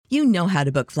You know how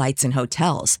to book flights and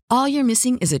hotels. All you're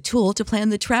missing is a tool to plan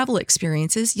the travel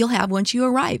experiences you'll have once you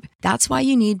arrive. That's why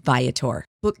you need Viator.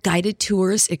 Book guided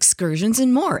tours, excursions,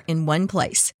 and more in one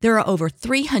place. There are over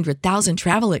 300,000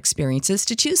 travel experiences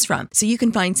to choose from, so you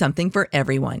can find something for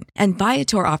everyone. And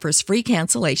Viator offers free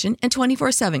cancellation and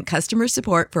 24/7 customer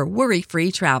support for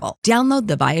worry-free travel. Download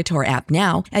the Viator app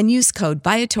now and use code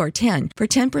Viator10 for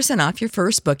 10% off your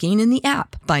first booking in the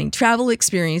app. Find travel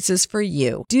experiences for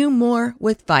you. Do more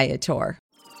with Viator.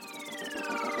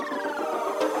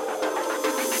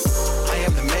 I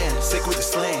am the man, sick with the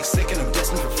slang, sick and I'm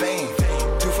destined for fame.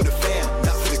 Do for the fam,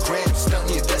 not for the gram,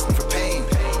 stunting you're destined for pain.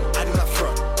 I do not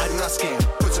front, I do not scam,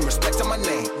 put some respect on my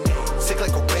name. Sick like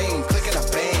Cobain, click and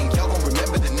I bang, y'all gon'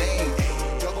 remember the name.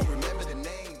 Y'all gon' remember the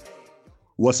name.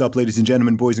 What's up, ladies and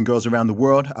gentlemen, boys and girls around the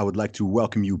world? I would like to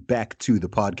welcome you back to the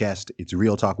podcast. It's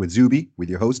Real Talk with Zuby, with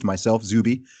your host, myself,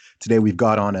 Zuby. Today we've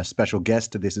got on a special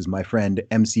guest. This is my friend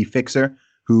MC Fixer,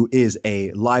 who is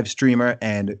a live streamer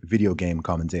and video game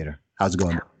commentator. How's it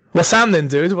going? What's happening,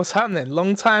 dude? What's happening?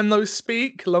 Long time no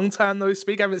speak. I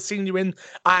haven't seen you in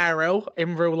IRL,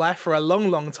 in real life, for a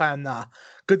long time now.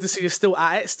 Good to see you still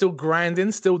at it, still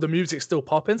grinding, still the music's still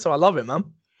popping. So I love it, man.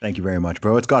 Thank you very much,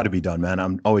 bro. It's got to be done, man.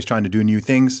 I'm always trying to do new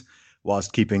things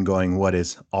whilst keeping going what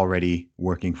is already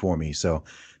working for me. So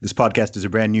this podcast is a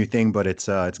brand new thing, but it's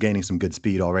gaining some good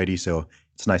speed already. So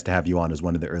it's nice to have you on as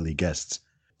one of the early guests.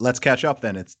 Let's catch up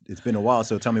then. It's been a while,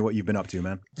 so tell me what you've been up to,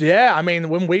 man. Yeah, I mean,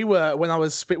 when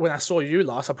I saw you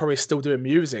last, I'm probably still doing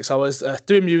music. So I was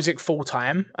doing music full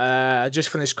time. Just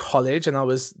finished college, and I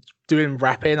was doing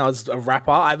rapping. I was a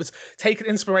rapper. I was taking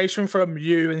inspiration from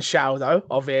you and Shaldo,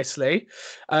 obviously.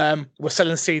 We're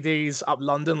selling CDs up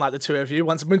London, like the two of you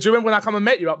once. Do you remember when I come and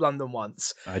met you up London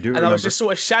once? I do. And remember. I was just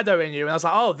sort of shadowing you, and I was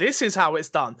like, oh, this is how it's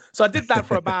done. So I did that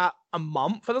for about a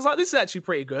month, and I was like, this is actually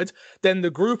pretty good. Then the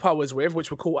group I was with, which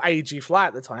were called AG Fly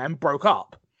at the time, broke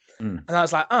up. And I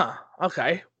was like,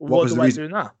 okay, what do I do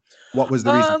now? What was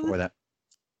the reason for that?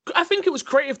 I think it was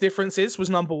creative differences was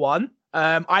number one.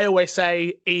 I always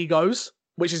say egos,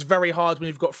 which is very hard when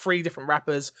you've got three different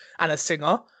rappers and a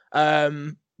singer. I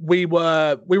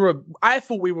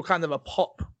thought we were kind of a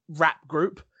pop rap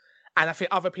group, and I think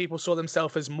other people saw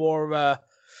themselves as more of a,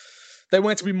 they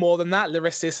wanted to be more than that,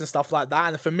 lyricists and stuff like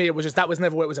that. And for me, that was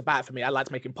never what it was about for me. I liked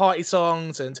making party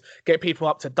songs and get people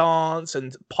up to dance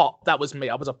and pop. That was me.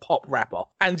 I was a pop rapper.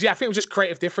 And yeah, I think it was just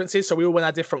creative differences. So we all went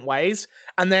our different ways.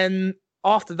 And then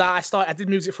after that, I did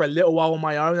music for a little while on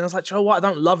my own. And I was like, you know what? I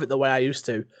don't love it the way I used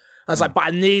to. I was like, but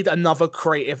I need another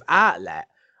creative outlet.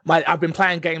 I've been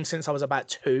playing games since I was about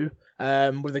 2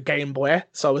 with a Game Boy.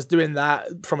 So I was doing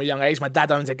that from a young age. My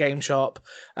dad owns a game shop.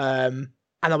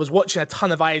 And I was watching a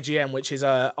ton of IGN, which is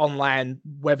an online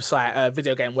website, a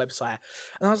video game website.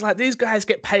 And I was like, these guys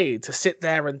get paid to sit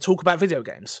there and talk about video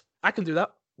games. I can do that.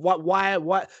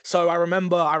 Why? So I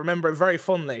remember it very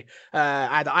fondly.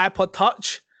 I had an iPod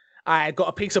Touch. I got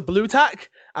a piece of Blue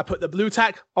Tack. I put the Blue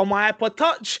Tack on my iPod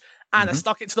Touch, and I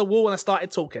stuck it to the wall and I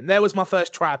started talking. There was my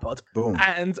first tripod. Boom.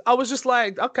 And I was just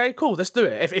like, okay, cool, let's do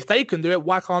it. If they can do it,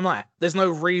 why can't I? There's no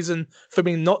reason for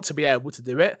me not to be able to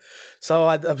do it. So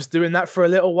I was doing that for a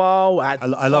little while. I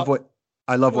love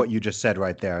what you just said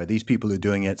right there. These people are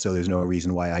doing it, so there's no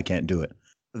reason why I can't do it.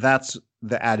 That's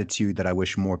the attitude that I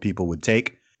wish more people would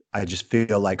take. I just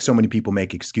feel like so many people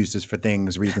make excuses for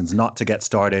things, reasons not to get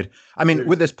started. I mean,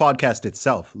 with this podcast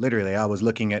itself, literally, I was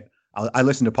looking at, I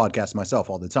listen to podcasts myself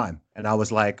all the time. And I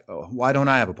was like, oh, why don't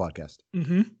I have a podcast?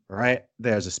 Mm-hmm. Right?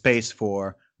 There's a space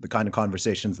for the kind of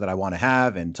conversations that I want to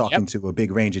have and talking to a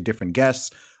big range of different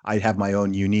guests. I have my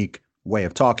own unique way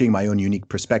of talking, my own unique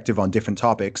perspective on different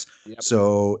topics. Yep.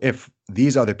 So if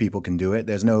these other people can do it,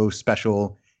 there's no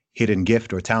special hidden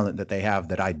gift or talent that they have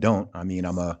that I don't. I mean,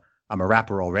 I'm a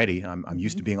rapper already. I'm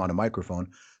used to being on a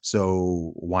microphone.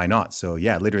 So why not? So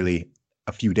yeah, literally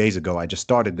a few days ago, I just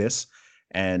started this.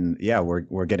 And yeah,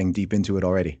 we're getting deep into it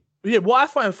already. Yeah, what I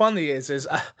find funny is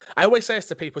I always say this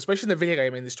to people, especially in the video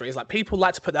game industry, is like people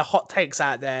like to put their hot takes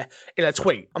out there in a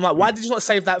tweet. I'm like, why did you not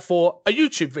save that for a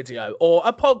YouTube video or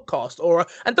a podcast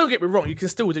and don't get me wrong, you can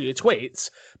still do your tweets,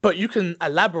 but you can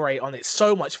elaborate on it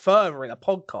so much further in a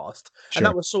podcast. Sure. And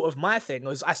that was sort of my thing.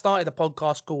 Was I started a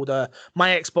podcast called My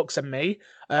Xbox and Me.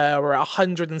 We're at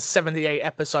 178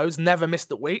 episodes, never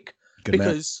missed a week. Good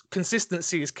because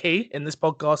consistency is key in this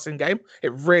podcasting game.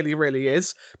 It really, really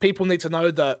is. People need to know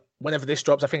that whenever this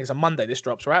drops, I think it's a Monday this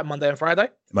drops, right? Monday and Friday?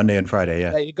 Monday and Friday, yeah.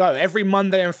 There you go. Every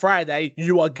Monday and Friday,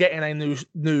 you are getting a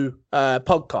new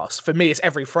podcast. For me, it's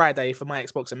every Friday for My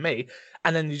Xbox and Me.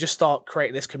 And then you just start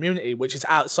creating this community, which is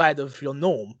outside of your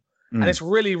norm. And it's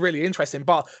really, really interesting.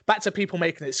 But back to people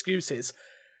making excuses.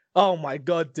 Oh my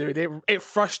God, dude. It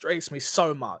frustrates me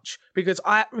so much because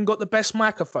I haven't got the best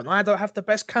microphone. I don't have the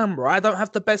best camera. I don't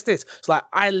have the best this. It's like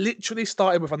I literally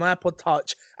started with an iPod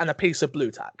Touch and a piece of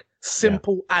Blue Tack.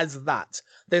 Simple as that.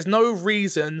 There's no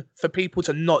reason for people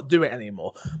to not do it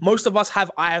anymore. Most of us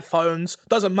have iPhones.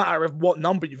 Doesn't matter if what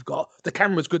number you've got. The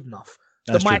camera's good enough.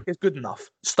 That's the mic true. is good enough.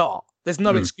 Start. There's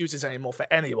no excuses anymore for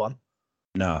anyone.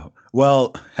 No.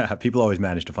 Well, people always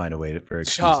manage to find a way for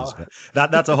excuses.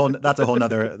 That's a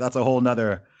whole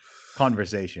nother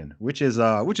conversation, which is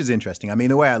interesting. I mean,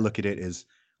 the way I look at it is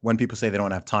when people say they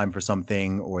don't have time for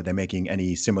something or they're making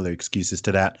any similar excuses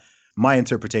to that, my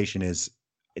interpretation is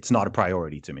it's not a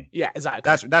priority to me. Yeah,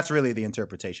 exactly. That's really the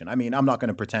interpretation. I mean, I'm not going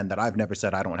to pretend that I've never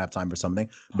said I don't have time for something,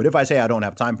 but if I say I don't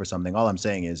have time for something, all I'm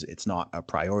saying is it's not a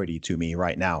priority to me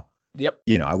right now. Yep.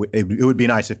 You know, it would be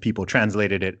nice if people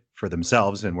translated it for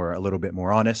themselves and were a little bit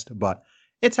more honest, but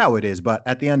it's how it is. But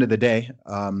at the end of the day,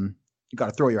 you got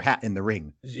to throw your hat in the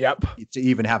ring. Yep. To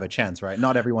even have a chance, right?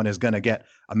 Not everyone is going to get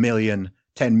 1 million,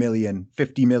 10 million,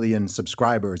 50 million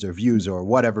subscribers or views or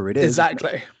whatever it is.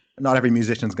 Exactly. Not every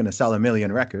musician is going to sell 1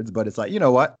 million records, but it's like, you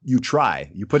know what? You try,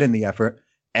 you put in the effort,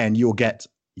 and you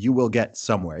will get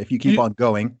somewhere. If you keep on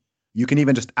going, you can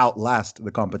even just outlast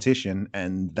the competition,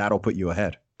 and that'll put you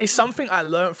ahead. It's something I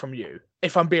learned from you,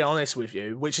 if I'm being honest with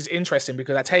you, which is interesting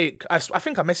because I think I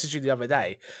messaged you the other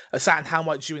day, saying how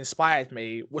much you inspired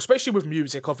me, especially with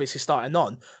music, obviously starting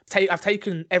on. I've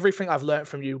taken everything I've learned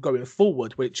from you going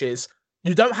forward, which is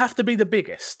you don't have to be the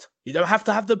biggest. You don't have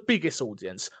to have the biggest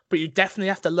audience, but you definitely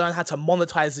have to learn how to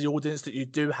monetize the audience that you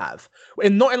do have.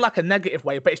 And not in like a negative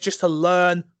way, but it's just to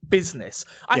learn business.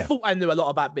 I thought I knew a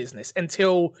lot about business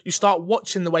until you start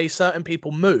watching the way certain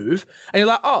people move and you're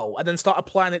like, oh, and then start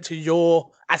applying it to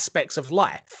your aspects of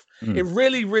life. It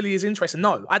really, really is interesting.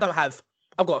 No, I've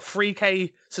got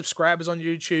 3K subscribers on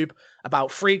YouTube, about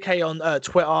 3K on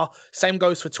Twitter. Same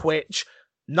goes for Twitch.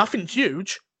 Nothing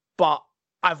huge, but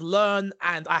I've learned,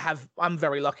 and I'm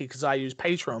very lucky because I use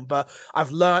Patreon, but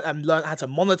I've learned how to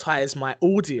monetize my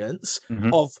audience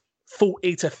of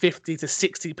 40 to 50 to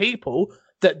 60 people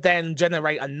that then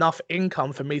generate enough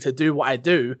income for me to do what I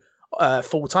do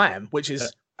full time, which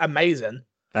is amazing.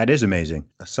 That is amazing.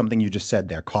 Something you just said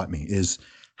there caught me is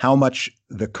how much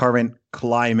the current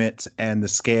climate and the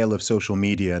scale of social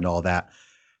media and all that,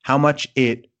 how much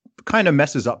it kind of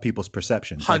messes up people's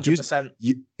perceptions. 100%.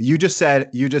 You just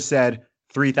said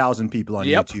 3,000 people on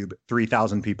YouTube,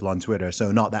 3,000 people on Twitter,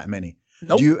 so not that many.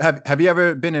 Nope. Have you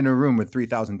ever been in a room with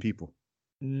 3,000 people?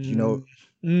 Do you know?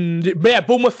 Yeah,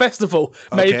 Bournemouth Festival.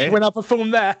 Maybe when I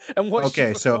performed there and watched.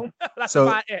 Okay, that's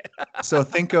about it. So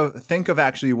think of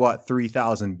actually what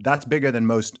 3,000. That's bigger than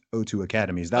most O2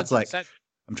 academies. That's 100%. Like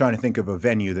I'm trying to think of a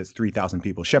venue that's 3,000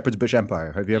 people. Shepherd's Bush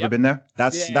Empire. Have you ever been there?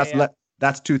 That's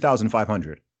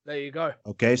 2,500. There you go.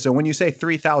 Okay, so when you say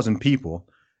 3,000 people,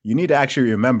 you need to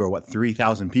actually remember what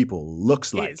 3,000 people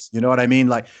looks like. You know what I mean?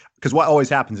 Like, because what always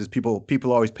happens is people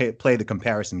always play the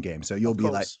comparison game. So you'll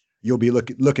be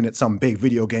looking at some big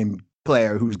video game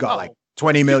player who's got like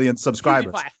 20 million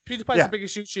subscribers. PewDiePie's the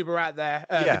biggest YouTuber out there,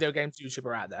 video games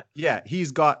YouTuber out there. Yeah,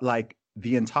 he's got like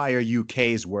the entire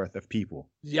UK's worth of people.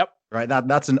 Yep. Right.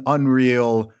 That's an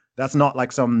unreal. That's not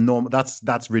like some normal.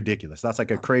 That's ridiculous. That's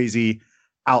like a crazy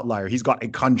outlier. He's got a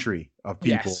country of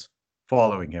people. Yes.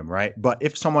 Following him, right? But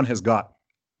if someone has got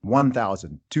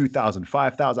 1,000, 2,000,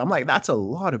 5,000, I'm like, that's a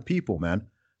lot of people, man.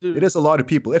 Dude, it is a lot of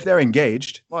people. If they're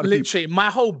engaged, literally, my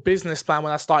whole business plan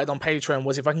when I started on Patreon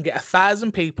was if I can get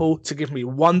 1,000 people to give me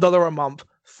 $1 a month,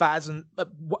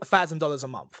 $1,000 a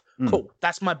month. Cool.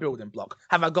 That's my building block.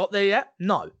 Have I got there yet?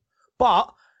 No. But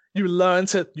you learn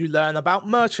about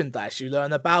merchandise, you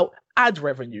learn about ad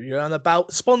revenue, you learn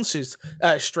about sponsors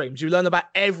streams, you learn about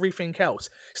everything else.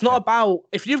 It's not about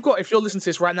if you're listening to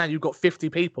this right now, you've got 50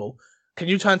 people, can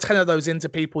you turn 10 of those into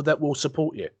people that will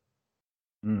support you?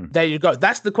 There you go.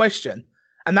 That's the question.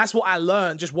 And that's what I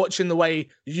learned just watching the way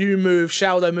you move,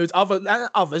 Shaldo moves,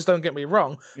 others, don't get me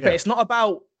wrong, but it's not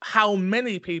about how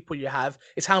many people you have,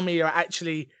 it's how many are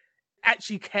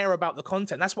actually care about the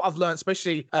content. That's what I've learned,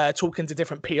 especially talking to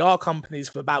different PR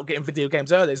companies about getting video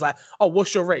games early. It's like, oh,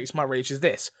 what's your reach? My reach is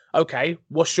this. Okay,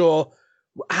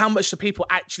 how much do people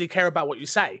actually care about what you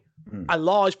say? A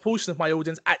large portion of my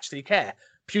audience actually care.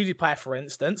 PewDiePie, for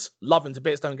instance, love him to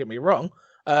bits, don't get me wrong.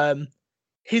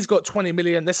 He's got 20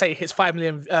 million, let's say he hits 5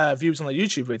 million views on a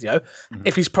YouTube video.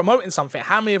 If he's promoting something,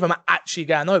 how many of them are actually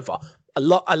going over? A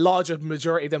larger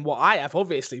majority than what I have,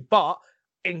 obviously, but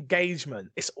engagement.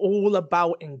 It's all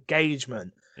about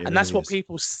engagement. And that's what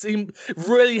people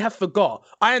really have forgot.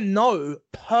 I know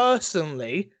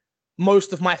personally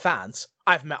most of my fans.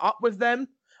 I've met up with them.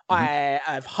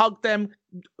 I've hugged them,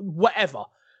 whatever.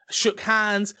 shook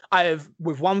hands. I have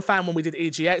with one fan when we did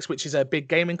EGX, which is a big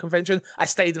gaming convention. I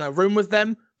stayed in a room with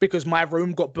them because my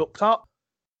room got booked up.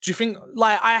 Do you think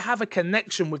like I have a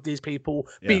connection with these people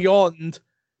beyond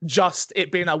just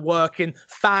it being a working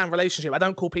fan relationship? I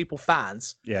don't call people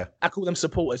fans. Yeah. I call them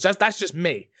supporters. That's just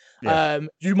me. Yeah.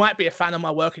 You might be a fan of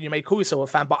my work and you may call yourself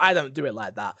a fan, but I don't do it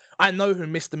like that. I know who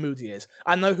Mr. Moody is.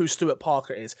 I know who Stuart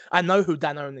Parker is. I know who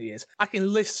Dan Only is. I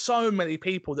can list so many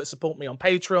people that support me on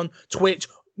Patreon, Twitch,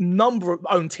 number of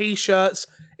own t-shirts.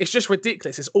 It's just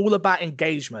ridiculous. It's all about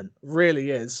engagement. Really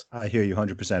is. I hear you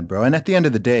 100%, bro. And at the end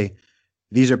of the day,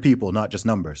 these are people, not just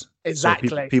numbers. Exactly.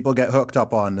 So people get hooked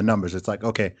up on the numbers. It's like,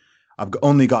 okay, I've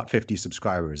only got 50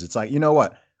 subscribers. It's like, you know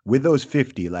what? With those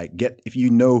 50, like if you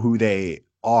know who they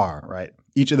are, right?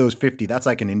 Each of those 50, that's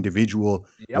like an individual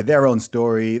with their own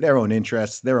story, their own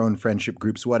interests, their own friendship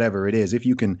groups, whatever it is. If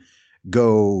you can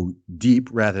go deep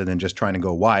rather than just trying to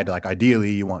go wide, like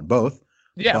ideally you want both.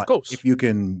 Yeah, but of course. If you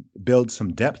can build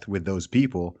some depth with those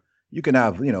people, you can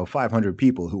have, 500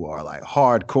 people who are like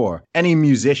hardcore. Any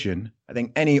musician, I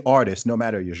think any artist, no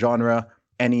matter your genre,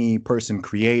 any person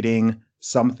creating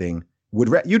something,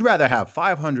 you'd rather have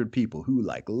 500 people who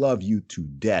like love you to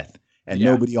death and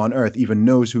nobody on earth even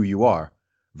knows who you are,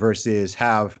 versus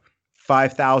have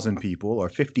 5,000 people or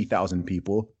 50,000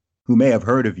 people who may have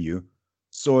heard of you,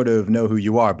 sort of know who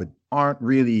you are, but aren't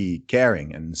really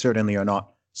caring and certainly are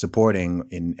not supporting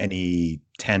in any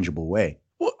tangible way.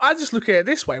 Well, I just look at it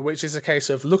this way, which is a case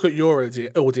of look at your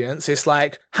audience. It's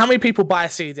like, how many people buy a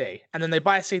CD? And then they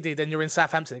buy a CD, then you're in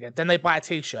Southampton again. Then they buy a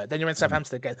t-shirt, then you're in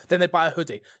Southampton again. Then they buy a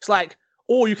hoodie. It's like,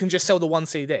 or you can just sell the one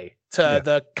CD to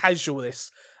the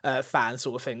casualist fan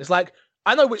sort of thing. It's like,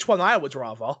 I know which one I would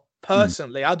rather.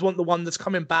 Personally, I'd want the one that's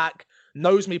coming back,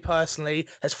 knows me personally,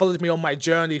 has followed me on my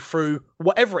journey through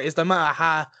whatever it is, no matter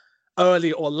how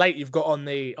early or late you've got on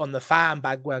the fan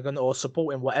bandwagon or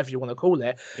supporting whatever you want to call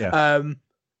it.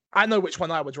 I know which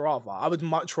one I would rather. I would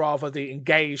much rather the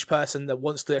engaged person that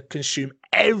wants to consume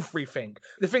everything.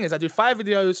 The thing is, I do 5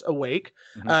 videos a week,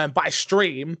 but I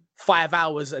stream 5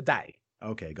 hours a day.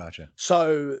 Okay, gotcha.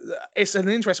 So it's an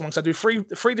interesting one. So I do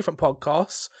three different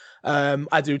podcasts.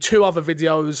 I do 2 other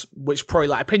videos, which probably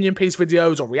like opinion piece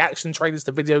videos or reaction trailers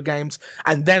to video games.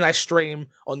 And then I stream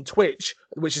on Twitch,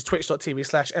 which is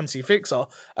twitch.tv/MCFixer,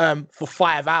 for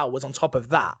 5 hours on top of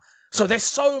that. So there's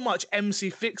so much MC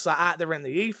Fixer out there in the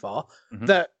ether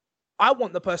that I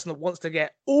want the person that wants to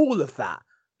get all of that,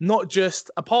 not just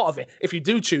a part of it. If you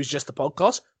do choose just the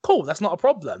podcast, cool, that's not a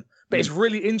problem. But it's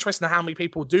really interesting how many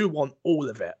people do want all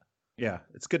of it. Yeah,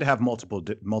 it's good to have multiple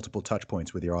touch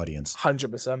points with your audience.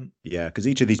 100%. Yeah, because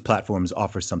each of these platforms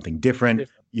offers something different.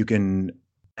 You can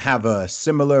have a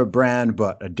similar brand,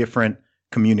 but a different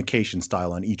communication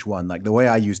style on each one. Like the way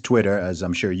I use Twitter, as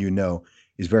I'm sure you know,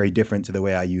 is very different to the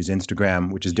way I use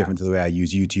Instagram, which is different to the way I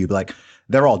use YouTube. Like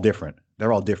they're all different.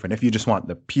 If you just want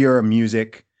the pure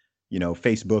music,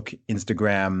 Facebook,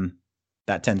 Instagram,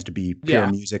 that tends to be pure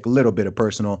music, a little bit of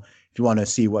personal. If you want to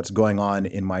see what's going on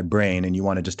in my brain and you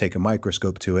want to just take a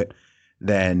microscope to it,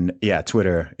 then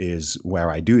Twitter is where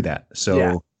I do that.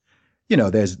 So,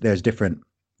 there's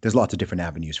lots of different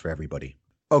avenues for everybody.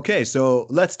 Okay, so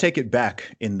let's take it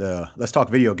back let's talk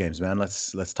video games, man.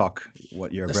 Let's talk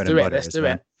what your bread and butter is. Let's do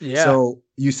it. Yeah. So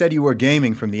you said you were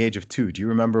gaming from the age of 2. Do you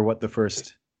remember what the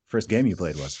first game you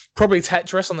played was? Probably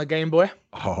Tetris on the Game Boy.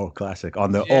 Oh, classic.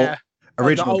 On the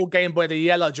original. On the old Game Boy, the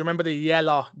yellow. Do you remember the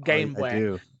yellow Game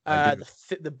Boy? I do.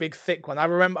 The big thick one. I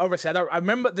remember. Obviously, I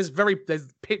remember. There's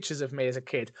pictures of me as a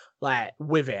kid, like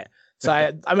with it. So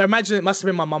I imagine it must have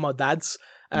been my mum or dad's.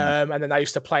 And then I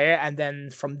used to play it, and then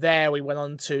from there we went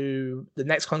on to the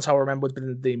next console I remember would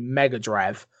be the Mega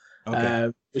Drive,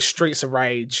 the Streets of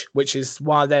Rage, which is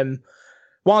one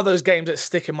of those games that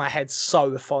stick in my head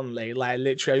so fondly. Like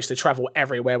literally, I used to travel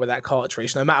everywhere with that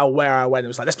cartridge. No matter where I went, it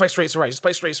was like, let's play Streets of Rage. Let's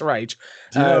play Streets of Rage.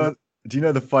 Do you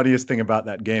know the funniest thing about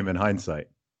that game in hindsight?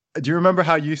 Do you remember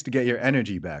how you used to get your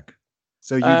energy back?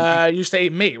 So you used to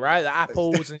eat meat, right? The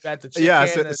apples and you had the chicken. Yeah,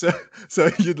 so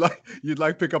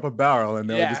you'd pick up a barrel and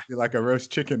there would just be like a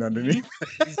roast chicken underneath.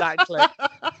 Exactly.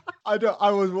 I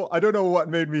don't know what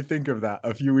made me think of that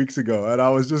a few weeks ago, and I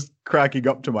was just cracking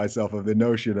up to myself of the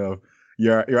notion of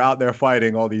you're out there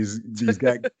fighting all these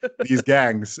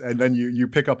gangs, and then you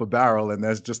pick up a barrel and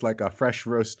there's just like a fresh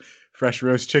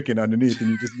roast chicken underneath,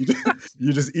 and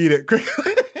you just eat it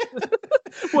quickly.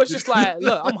 Well, it's just like,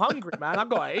 look, I'm hungry, man. I've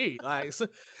got to eat. Like,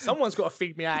 someone's got to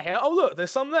feed me out here. Oh, look,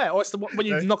 there's some there. Or it's when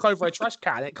you knock over a trash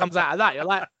can, it comes out of that. You're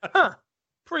like,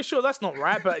 pretty sure that's not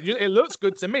right, but it looks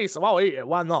good to me, so I'll eat it.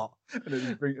 Why not? And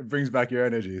it brings back your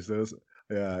energy. So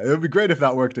it would be great if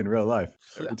that worked in real life.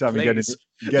 Every time you get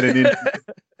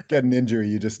get an injury,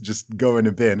 you just go in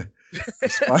a bin.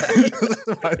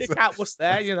 Your cat was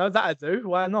there, that'd do.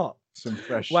 Why not? Some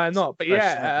fresh. Why not? But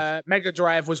yeah, Mega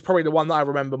Drive was probably the one that I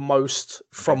remember most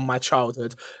from my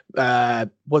childhood.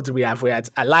 What did we have? We had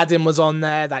Aladdin was on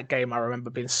there. That game I remember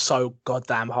being so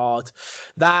goddamn hard.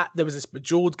 There was this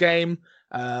Bejeweled game,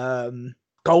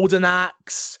 Golden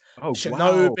Axe,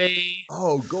 Shinobi. Wow.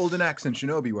 Oh, Golden Axe and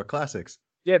Shinobi were classics.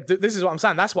 Yeah, this is what I'm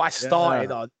saying. That's what I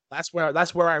started on. That's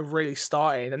where I really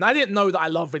started. And I didn't know that I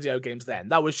loved video games then.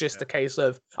 That was just a case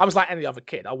of, I was like any other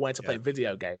kid. I wanted to play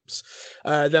video games.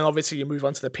 Then obviously you move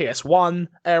on to the PS1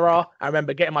 era. I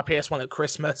remember getting my PS1 at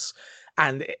Christmas.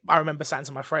 And I remember saying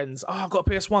to my friends, oh, I've got a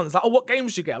PS1. It's like, oh, what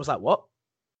games did you get? I was like, what?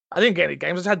 I didn't get any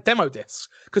games. I just had demo discs.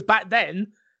 Because back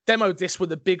then, demo discs were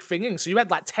the big thing. So you had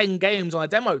like 10 games on a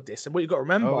demo disc. And what you got to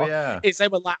remember is they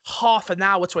were like half an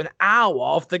hour to an hour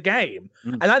of the game.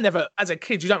 And I never, as a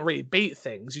kid, you don't really beat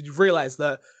things. You realize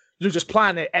that you're just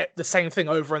playing the same thing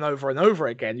over and over and over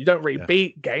again. You don't really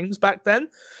beat games back then.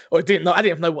 Or I didn't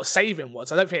even know what saving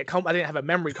was. I don't think I didn't have a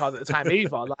memory card at the time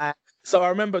either. So I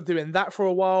remember doing that for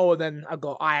a while. And then I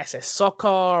got ISS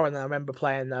Soccer. And then I remember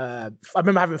playing, I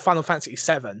remember having Final Fantasy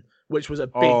VII, which was a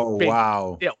big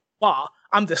deal. But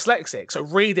I'm dyslexic, so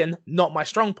reading not my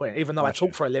strong point, even though I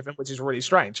talk for a living, which is really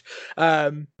strange.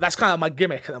 That's kind of my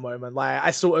gimmick at the moment. Like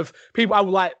I would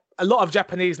like a lot of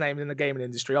Japanese names in the gaming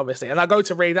industry, obviously, and I go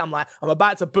to read it, I'm like, I'm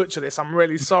about to butcher this. I'm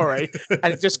really sorry,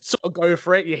 and just sort of go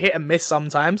for it. You hit and miss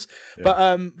sometimes. Yeah.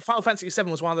 But Final Fantasy VII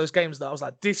was one of those games that I was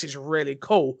like, this is really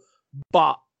cool,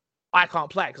 but I can't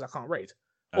play it because I can't read.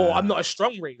 Or I'm not a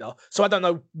strong reader, so I don't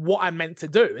know what I'm meant to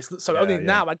do. Only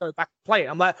now I go back and play it.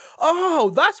 I'm like, oh,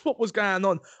 that's what was going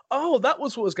on. Oh, that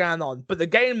was what was going on. But the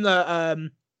game that,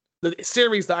 the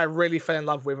series that I really fell in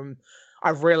love with, and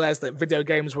I've realized that video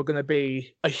games were going to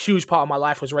be a huge part of my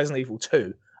life, was Resident Evil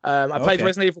 2. I played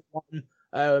Resident Evil 1.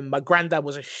 My granddad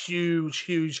was a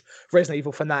huge Resident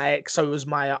Evil fanatic. So was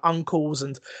my uncles.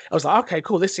 And I was like, okay,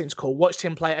 cool. This seems cool. Watched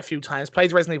him play it a few times,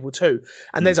 played Resident Evil 2.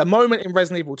 And there's a moment in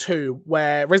Resident Evil 2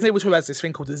 where Resident Evil 2 has this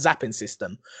thing called the zapping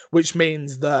system, which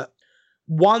means that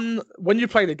when you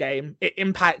play the game,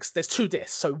 there's two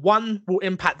discs. So one will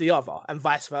impact the other and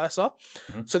vice versa.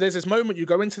 So there's this moment you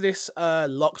go into this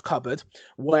locked cupboard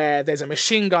where there's a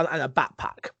machine gun and a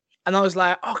backpack. And I was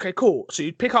like, okay, cool. So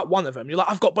you pick up one of them. You're like,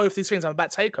 I've got both these things. I'm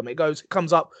about to take them. It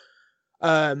comes up,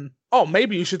 oh,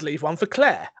 maybe you should leave one for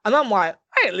Claire. And I'm like,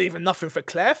 I ain't leaving nothing for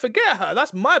Claire. Forget her.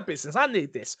 That's my business. I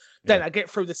need this. Yeah. Then I get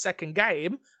through the second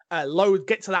game,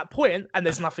 get to that point, and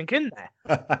there's nothing in there.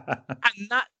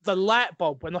 And the light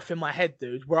bulb went off in my head,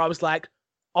 dude, where I was like,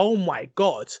 oh my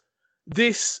God.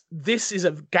 This is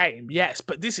a game, yes,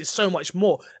 but this is so much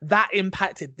more. That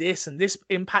impacted this, and this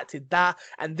impacted that,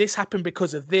 and this happened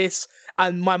because of this.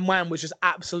 And my mind was just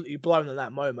absolutely blown at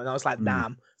that moment. I was like,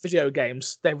 damn, video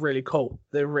games, they're really cool.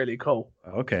 They're really cool.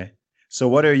 Okay. So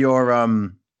what are your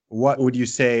what would you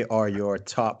say are your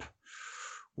top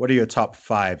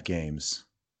 5 games?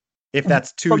 If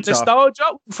that's too tough.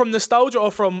 From nostalgia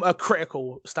or from a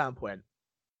critical standpoint?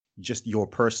 Just your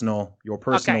personal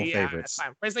favorites.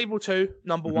 Resident Evil 2,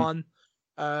 number one.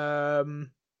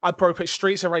 I'd probably put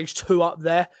Streets of Rage 2 up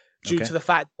there due to the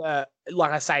fact that,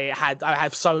 like I say, I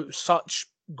have such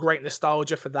great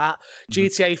nostalgia for that.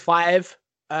 GTA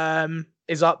 5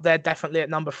 is up there, definitely at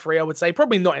number 3, I would say.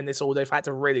 Probably not in this order if I had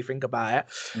to really think about it.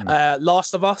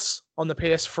 Last of Us on the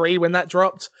PS3 when that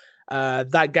dropped.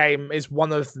 That game is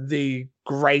one of the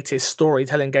greatest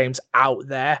storytelling games out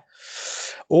there.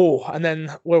 Oh, and then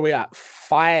where are we at?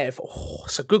 5. Oh,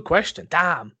 it's a good question.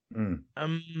 Damn.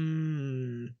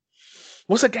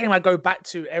 What's a game I go back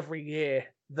to every year?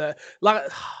 Man,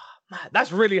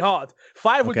 that's really hard.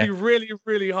 5 would be really,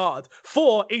 really hard.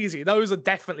 4, easy. Those are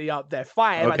definitely up there.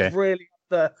 5, I'd really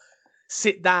have to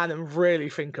sit down and really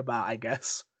think about, I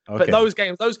guess. But those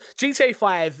games, GTA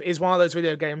 5 is one of those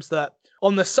video games that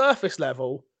on the surface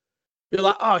level, you're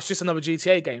like, oh, it's just another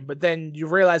GTA game. But then you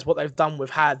realize what they've done with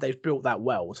how they've built that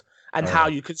world and how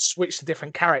you could switch to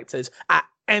different characters at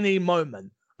any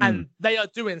moment. And they are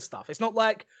doing stuff. It's not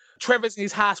like Trevor's in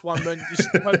his house one moment, you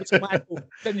skip over to Michael,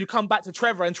 then you come back to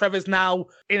Trevor and Trevor's now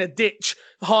in a ditch,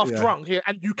 half drunk,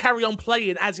 and you carry on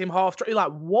playing as him half drunk. You're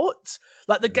like, what?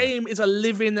 Like the game is a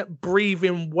living,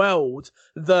 breathing world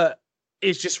that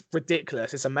is just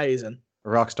ridiculous. It's amazing.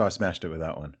 Rockstar smashed it with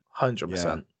that one.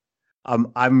 100%.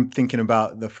 I'm thinking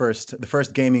about the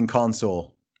first gaming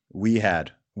console we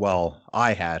had. Well,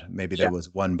 I had. Maybe there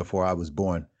was one before I was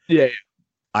born. Yeah.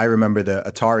 I remember the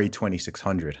Atari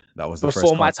 2600. That was the first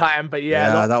before my time, but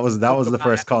that was the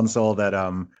first console that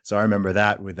so I remember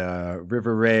that with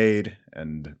River Raid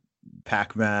and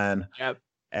Pac-Man. Yep.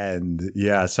 And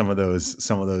yeah, some of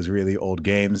those really old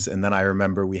games. And then I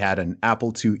remember we had an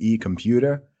Apple IIe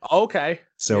computer. Okay.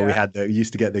 So we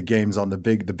used to get the games on the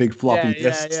big floppy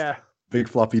disks, big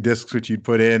floppy disks, which you'd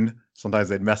put in. Sometimes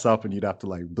they'd mess up and you'd have to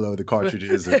like blow the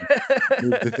cartridges and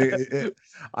move the thing.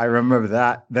 I remember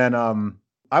that. Then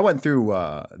I went through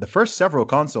the first several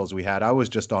consoles we had. I was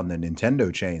just on the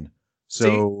Nintendo chain.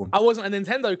 So see, I wasn't a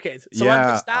Nintendo kid. So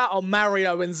I missed out on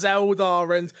Mario and Zelda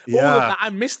and all of that. I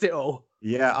missed it all.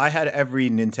 Yeah, I had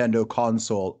every Nintendo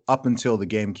console up until the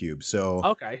GameCube. So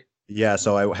okay. Yeah,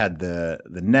 so I had the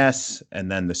NES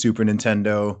and then the Super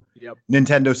Nintendo. Yep.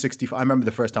 Nintendo 64. I remember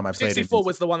the first time I played 64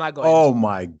 was the one I got. Oh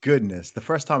my goodness. The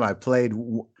first time I played,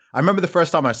 I remember the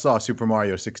first time I saw Super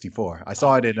Mario 64. I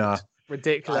saw it in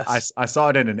ridiculous. I saw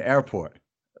it in an airport,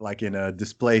 like in a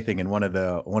display thing in one of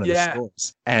the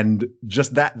stores. And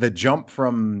just the jump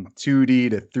from 2D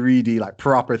to 3D, like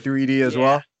proper 3D as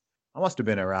well. I must have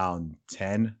been around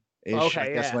 10-ish, I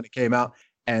guess, when it came out.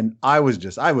 And I was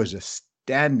just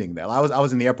standing there. I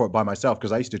was in the airport by myself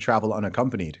because I used to travel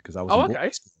unaccompanied because I was in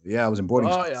boarding school. Yeah, I was in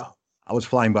boarding school. Yeah. I was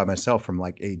flying by myself from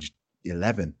like age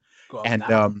 11. God, and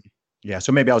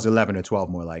so maybe I was 11 or 12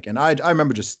 more like. And I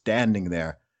remember just standing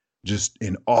there just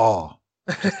in awe.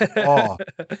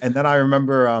 And then I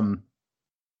remember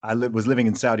I was living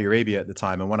in Saudi Arabia at the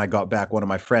time, and when I got back, one of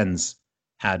my friends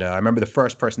had I remember the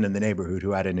first person in the neighborhood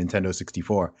who had a Nintendo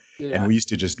 64. And we used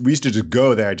to just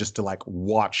go there just to like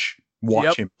watch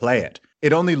him play it.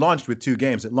 It only launched with 2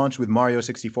 games. It launched with Mario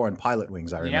 64 and Pilot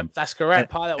Wings, I remember. Yep, that's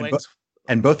correct. Pilot Wings.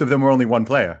 And both of them were only 1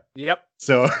 player. Yep.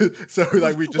 So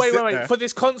like we just wait. For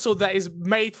this console that is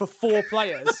made for 4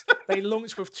 players, they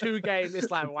launched with 2 games. It's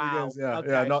like wow.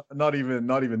 Not even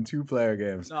 2-player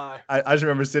games. No. I just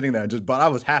remember sitting there but I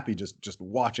was happy just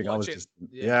watching. I was just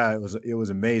it was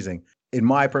amazing. In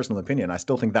my personal opinion, I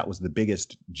still think that was the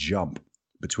biggest jump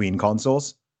between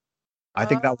consoles. I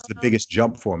think that was the biggest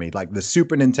jump for me. Like the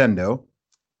Super Nintendo,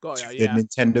 the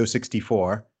Nintendo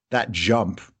 64, that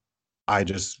jump,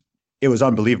 it was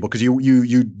unbelievable because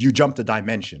you jumped a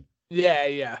dimension.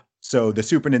 Yeah. So the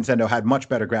Super Nintendo had much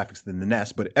better graphics than the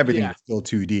NES, but everything was still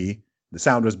 2D. The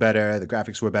sound was better, the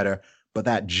graphics were better, but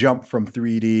that jump from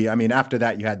 3D, I mean, after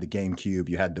that you had the GameCube,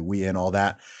 you had the Wii and all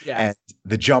that. Yeah. And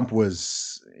the jump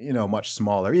was, much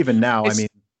smaller. Even now,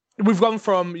 we've gone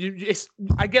from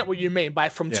I get what you mean by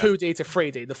from 2D to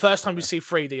 3D. The first time you see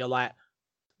 3D, you're like,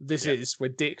 this is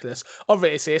ridiculous.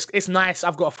 Obviously, it's nice.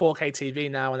 I've got a 4K TV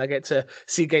now, and I get to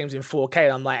see games in 4K.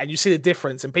 And I'm like, and you see the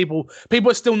difference. And people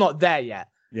are still not there yet.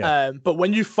 Yeah. But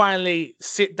when you finally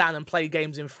sit down and play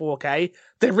games in 4K,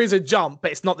 there is a jump, but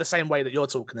it's not the same way that you're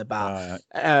talking about.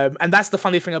 And that's the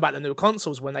funny thing about the new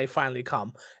consoles when they finally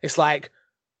come. It's like,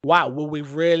 wow,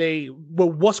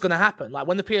 what's going to happen? Like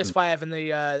when the PS5 and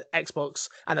the Xbox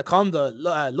Anaconda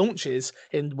launches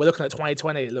we're looking at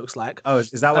 2020, it looks like. Oh,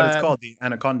 is that what it's called? The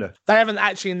Anaconda? They haven't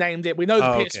actually named it. We know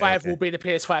the PS5 will be the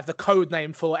PS5, the code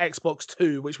name for Xbox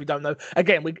 2, which we don't know.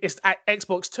 Again, it's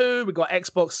Xbox 2, we've got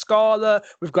Xbox Scarlet,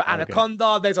 we've got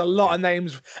Anaconda. There's a lot of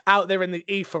names out there in the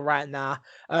ether right now.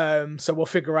 So we'll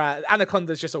figure out.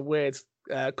 Anaconda is just a weird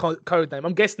code name.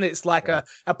 I'm guessing it's like a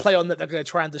play on that they're going to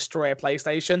try and destroy a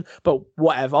PlayStation, but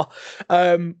whatever.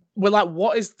 We're like,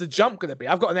 what is the jump going to be?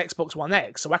 I've got an Xbox One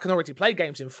X, so I can already play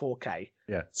games in 4K.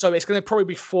 Yeah. So it's going to probably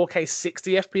be 4K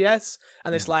 60 FPS,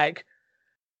 and it's like,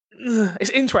 it's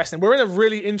interesting. We're in a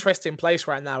really interesting place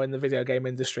right now in the video game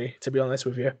industry, to be honest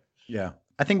with you. Yeah.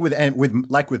 I think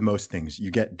with most things,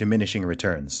 you get diminishing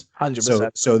returns.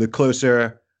 100%. So the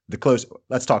closer,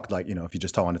 let's talk like, if you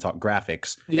just want to talk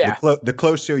graphics. Yeah. The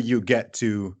closer you get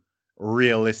to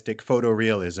realistic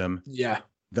photorealism,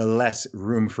 the less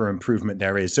room for improvement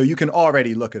there is. So you can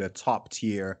already look at a top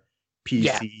tier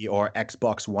PC or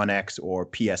Xbox One X or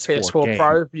PS4 game.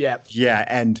 Pro. Yeah. Yeah.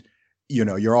 And,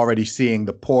 you're already seeing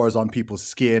the pores on people's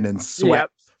skin and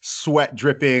sweat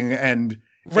dripping and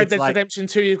Red Dead Redemption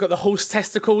 2, you've got the horse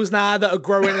testicles now that are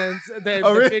growing and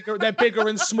they're bigger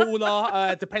and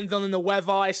smaller, depending on the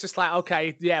weather. It's just like,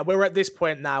 okay, we're at this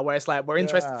point now where it's like we're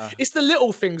interested. It's the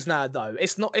little things now, though.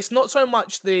 It's not so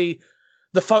much the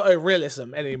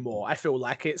photorealism anymore. I feel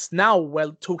like it's now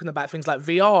we're talking about things like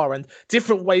VR and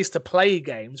different ways to play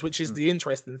games, which is the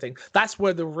interesting thing. That's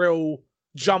where the real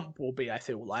jump will be. I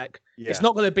feel like it's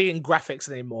not going to be in graphics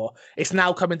anymore. It's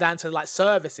now coming down to like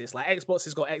services. Like Xbox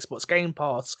has got Xbox Game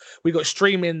Pass. We got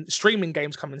streaming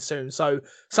games coming soon. So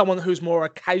someone who's more a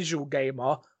casual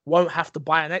gamer won't have to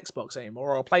buy an Xbox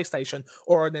anymore or a PlayStation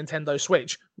or a Nintendo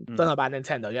Switch. Don't know about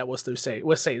Nintendo yet. We'll see.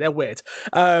 We'll see. They're weird.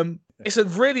 It's a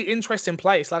really interesting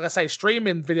place. Like I say,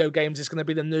 streaming video games is going to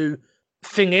be the new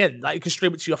thing in. Like you can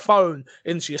stream it to your phone,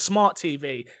 into your smart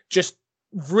TV. Just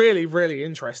really, really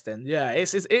interesting. Yeah,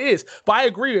 it is. But I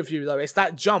agree with you though. It's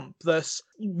that jump that's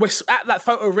we're at that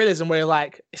photorealism where you're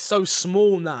like it's so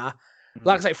small now.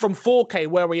 Like I say, from 4K,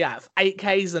 where are we at?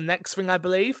 8K is the next thing I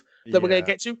believe that we're going to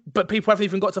get to, but people haven't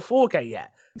even got to 4K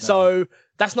yet. No. So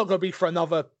that's not going to be for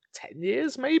another 10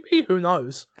 years, maybe. Who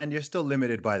knows? And you're still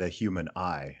limited by the human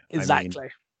eye. Exactly.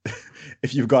 I mean,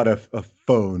 if you've got a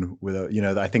phone with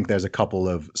I think there's a couple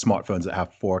of smartphones that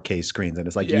have 4K screens, and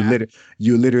it's like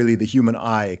you literally the human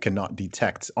eye cannot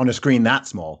detect on a screen that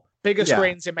small. Bigger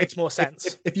screens, it makes more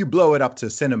sense. If you blow it up to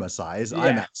cinema size,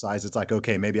 IMAX size, it's like,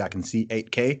 okay, maybe I can see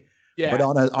 8K. Yeah. But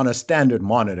on a standard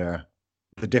monitor,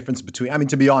 the difference between, I mean,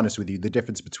 to be honest with you, the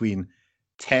difference between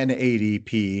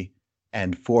 1080p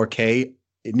and 4K,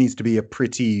 it needs to be a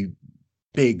pretty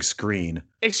big screen.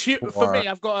 It's huge. For me,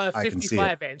 I've got a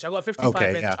 55 inch. I've got a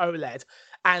 55 inch OLED,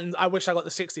 and I wish I got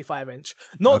the 65 inch.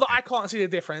 Not that I can't see the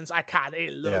difference. I can.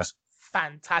 It looks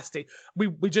fantastic.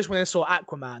 We just went and saw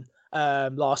Aquaman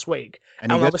last week,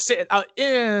 and I was sitting. I'm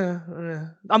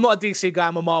not a DC guy.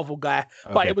 I'm a Marvel guy,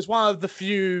 but it was one of the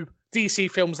few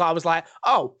DC films that I was like,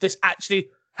 oh, this actually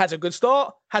has a good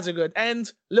start, has a good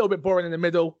end, a little bit boring in the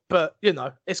middle, but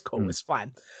it's cool, it's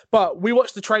fine. But we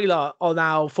watched the trailer on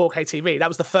our 4K TV. That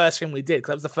was the first thing we did, because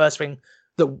that was the first thing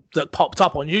that popped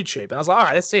up on YouTube. And I was like, all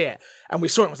right, let's see it. And we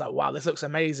saw it and was like, wow, this looks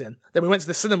amazing. Then we went to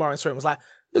the cinema and saw it and was like,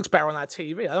 looks better on our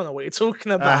TV. I don't know what you're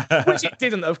talking about, which it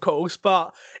didn't, of course,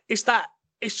 but it's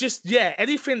just,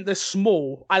 anything that's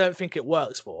small, I don't think it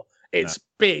works for. It's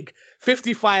big.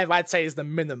 55, I'd say, is the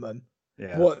minimum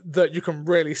that you can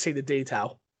really see the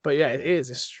detail. But yeah, it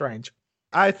is. It's strange.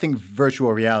 I think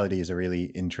virtual reality is a really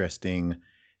interesting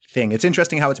thing. It's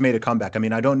interesting how it's made a comeback. I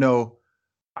mean, I don't know.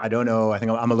 I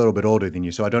think I'm a little bit older than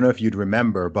you, so I don't know if you'd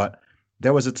remember, but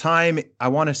there was a time, I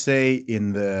want to say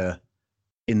in the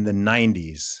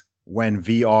 90s, when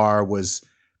VR was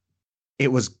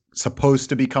supposed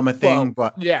to become a thing,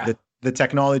 but the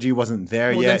technology wasn't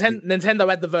there yet. Nintendo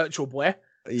had the Virtual Boy.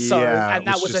 And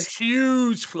that was a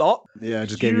huge flop. Yeah, it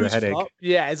just gave you a headache. Flop.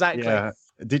 Yeah, exactly. Yeah.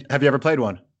 Have you ever played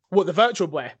one? What, the Virtual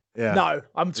Boy? Yeah. No,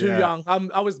 I'm too young.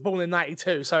 I was born in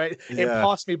 92, so it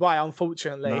passed me by,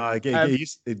 unfortunately. No,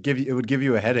 it would give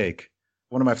you a headache.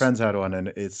 One of my friends had one, and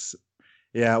it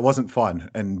wasn't fun.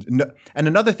 And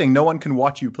another thing, no one can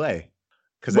watch you play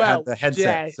because it had the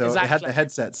headset. It had the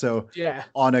headset. So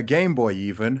on a Game Boy,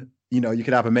 even you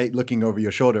could have a mate looking over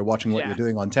your shoulder watching what you're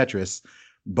doing on Tetris.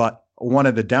 But one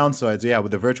of the downsides,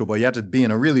 with the Virtual Boy, you had to be in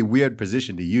a really weird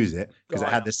position to use it because it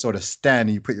had this sort of stand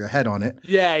and you put your head on it.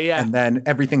 Yeah. And then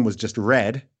everything was just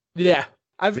red. Yeah.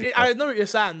 I know what you're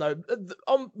saying, though.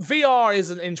 VR is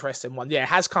an interesting one. Yeah, it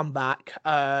has come back.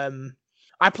 I've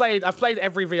played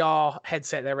every VR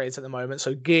headset there is at the moment.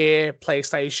 So Gear,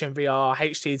 PlayStation VR,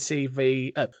 HTC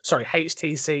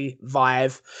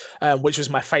Vive, which was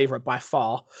my favorite by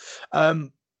far.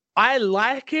 I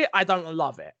like it. I don't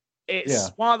love it. It's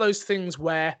one of those things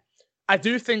where I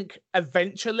do think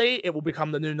eventually it will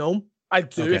become the new norm. I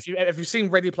do. Okay. If you've seen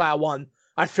Ready Player One,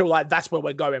 I feel like that's where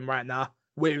we're going right now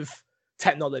with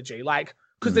technology. Like,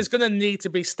 because there's going to need to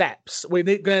be steps. We're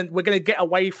going to get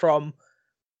away from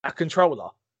a controller.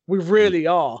 We really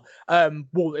are.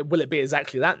 Will it be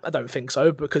exactly that? I don't think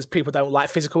so, because people don't like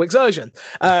physical exertion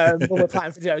when we're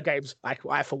playing video games. Like,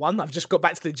 I, for one, I've just got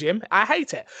back to the gym. I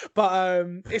hate it. But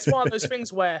it's one of those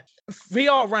things where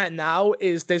VR right now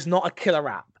there's not a killer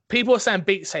app. People are saying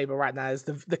Beat Saber right now is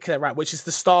the killer app, which is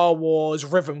the Star Wars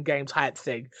rhythm game type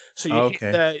thing. So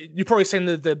you've probably seen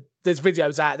there's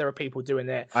videos out there of people doing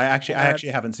it. I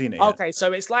actually haven't seen it yet. Okay,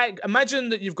 so it's like, imagine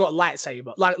that you've got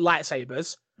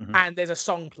lightsabers, and there's a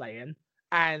song playing,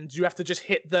 and you have to just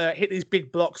hit these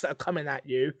big blocks that are coming at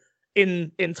you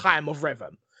in time of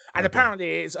rhythm. And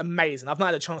apparently it's amazing. I've not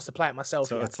had a chance to play it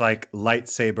myself yet. It's like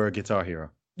lightsaber Guitar Hero.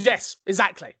 Yes,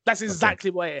 exactly. That's exactly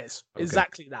what it is.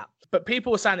 Exactly that. But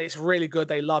people are saying it's really good.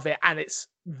 They love it, and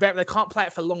they can't play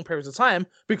it for long periods of time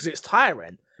because it's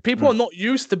tiring. People are not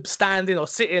used to standing or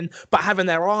sitting, but having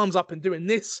their arms up and doing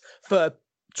this for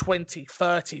 20,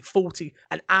 30, 40,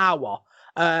 an hour.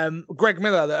 Greg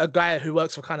Miller, a guy who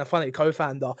works for Kind of Funny,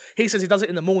 co-founder, he says he does it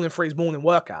in the morning for his morning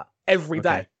workout every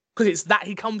day because it's that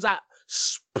he comes out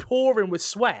pouring with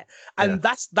sweat, and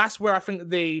that's where I think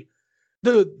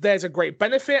there's a great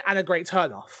benefit and a great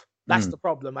turnoff. That's the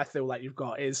problem I feel like you've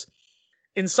got is,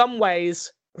 in some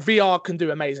ways, VR can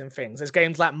do amazing things. There's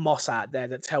games like Moss out there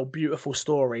that tell beautiful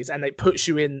stories, and it puts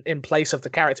you in place of the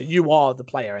character. You are the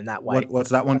player in that way.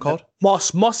 What's that one called?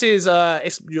 Moss is I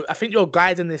think you're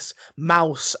guiding this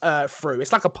mouse through.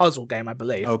 It's like a puzzle game, I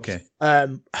believe. Okay.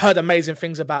 Heard amazing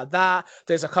things about that.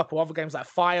 There's a couple other games like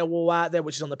Firewall out there,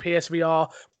 which is on the PSVR.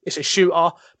 It's a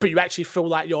shooter, but you actually feel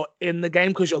like you're in the game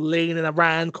because you're leaning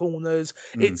around corners.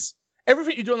 It's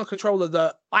everything you do on the controller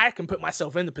that I can put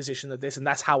myself in the position of this, and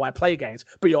that's how I play games,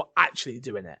 but you're actually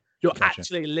doing it. You're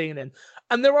actually leaning.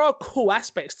 And there are cool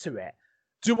aspects to it.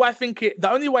 Do I think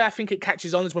the only way I think it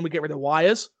catches on is when we get rid of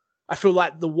wires. I feel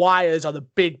like the wires are the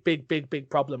big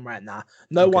problem right now.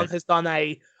 No one has done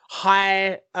a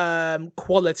high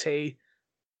quality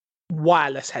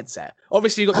wireless headset.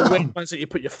 Obviously, you've got the ring ones that you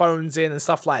put your phones in and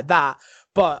stuff like that,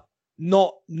 but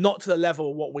not to the level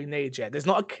of what we need yet. There's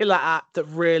not a killer app that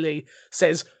really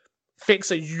says,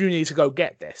 Fixer, you need to go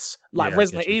get this. Like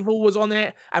Resident Evil was on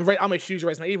it, and I'm a huge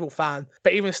Resident Evil fan,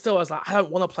 but even still, I was like, I don't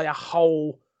want to play a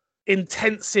whole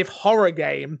intensive horror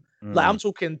game. Like I'm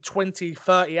talking 20,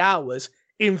 30 hours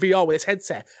in VR with this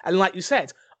headset. And like you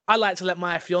said, I like to let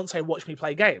my fiance watch me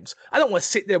play games. I don't want to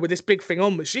sit there with this big thing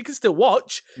on, but she can still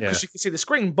watch because she can see the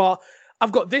screen, but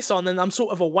I've got this on and I'm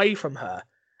sort of away from her.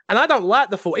 And I don't like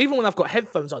the thought, even when I've got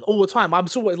headphones on all the time, I'm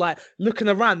sort of like looking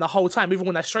around the whole time, even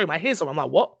when I stream, I hear something, I'm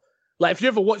like, what? Like, if you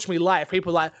ever watch me live,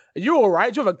 people are like, are you all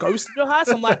right? Do you have a ghost in your house?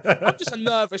 I'm like, I'm just a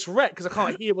nervous wreck because I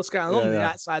can't hear what's going on in the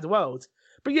outside world.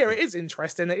 But yeah, it is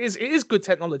interesting. It is good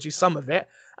technology, some of it.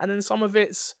 And then some of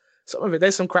it,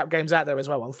 there's some crap games out there as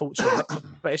well, unfortunately.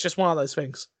 But it's just one of those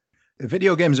things.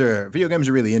 Video games are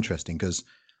really interesting because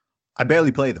I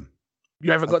barely play them.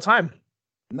 You ever got time?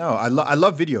 No, I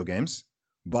love video games.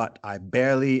 But I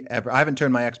haven't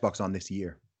turned my Xbox on this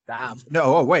year. Damn. No,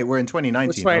 oh wait, we're in 2019.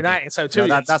 It's 2019, so 2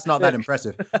 years. That's not that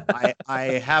impressive. I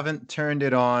haven't turned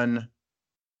it on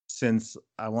since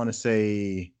I want to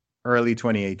say early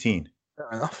 2018.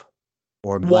 Fair enough.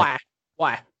 Or why?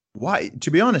 Why? To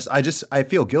be honest, I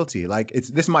feel guilty. Like this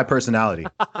is my personality.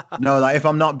 No, like if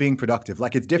I'm not being productive,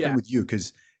 like it's different with you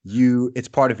because it's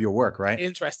part of your work, right?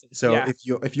 Interesting. So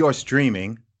if you're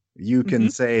streaming, you can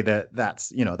say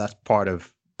that's part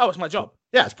of. Oh, it's my job.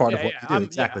 Yeah, it's part of what you do.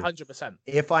 Exactly. 100%.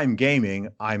 If I'm gaming,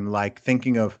 I'm like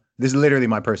thinking of this is literally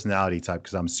my personality type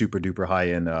because I'm super duper high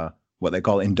in what they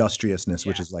call industriousness,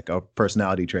 which is like a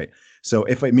personality trait. So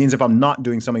if I'm not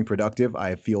doing something productive,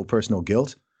 I feel personal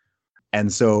guilt.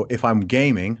 And so if I'm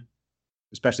gaming,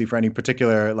 especially for any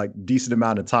particular like decent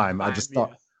amount of time, I'm just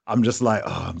like,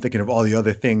 I'm thinking of all the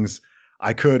other things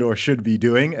I could or should be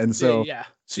doing. And so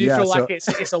So you feel like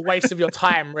it's a waste of your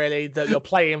time, really, that you're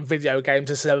playing video games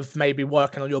instead of maybe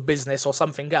working on your business or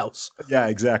something else. Yeah,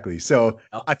 exactly. So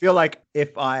I feel like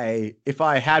if I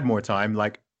had more time,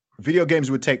 like video games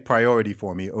would take priority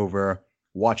for me over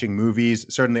watching movies.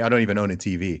 Certainly, I don't even own a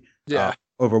TV. Yeah.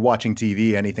 Over watching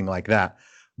TV, anything like that.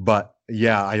 But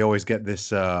yeah, I always get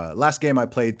this. Last game I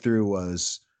played through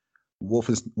was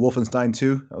Wolfenstein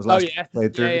 2. That was last game I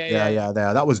played through. Yeah.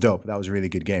 That was dope. That was a really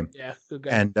good game. Yeah, good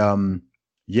game. And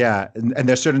and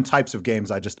there's certain types of games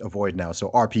I just avoid now. So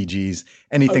RPGs,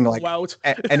 anything like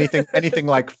anything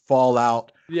like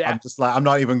Fallout. Yeah. I'm just like I'm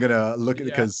not even gonna look at it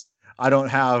because I don't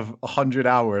have 100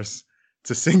 hours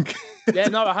to sink. Yeah,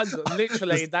 no, 100.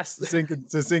 Literally, that's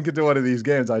to sink into one of these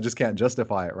games. I just can't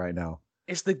justify it right now.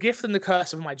 It's the gift and the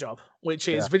curse of my job, which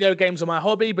is video games are my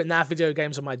hobby, but now video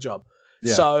games are my job.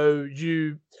 Yeah. So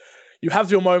you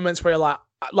have your moments where you're like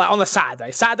on a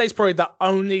Saturday. Saturday's probably the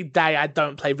only day I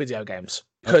don't play video games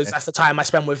because that's the time I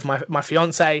spend with my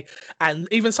fiance. And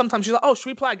even sometimes she's like, oh, should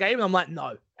we play a game? And I'm like,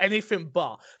 no, anything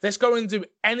but. Let's go and do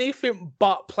anything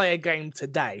but play a game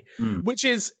today, which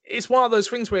is, it's one of those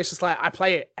things where it's just like, I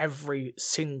play it every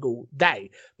single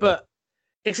day, but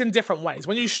it's in different ways.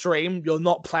 When you stream, you're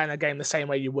not playing a game the same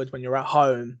way you would when you're at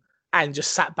home and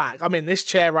just sat back. I'm in this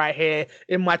chair right here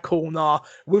in my corner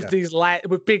with these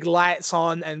with big lights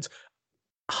on and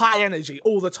high energy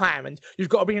all the time, and you've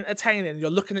got to be entertaining.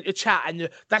 You're looking at your chat, and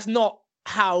that's not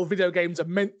how video games are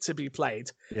meant to be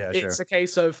played. Yeah, it's a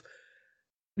case of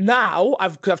now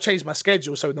I've changed my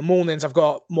schedule, so in the mornings I've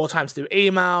got more time to do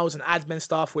emails and admin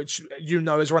stuff, which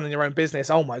is running your own business.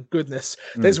 Oh my goodness,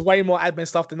 there's way more admin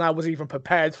stuff than I was even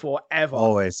prepared for ever.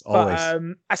 Always. But,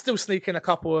 I still sneak in a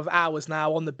couple of hours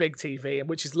now on the big TV,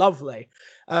 which is lovely.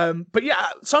 But yeah,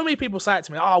 so many people say it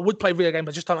to me, oh, I would play video games,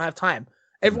 I just don't have time.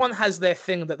 Everyone has their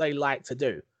thing that they like to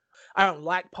do. I don't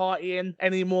like partying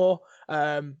anymore.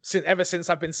 Ever since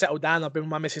I've been settled down, I've been with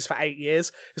my missus for 8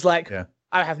 years. It's like,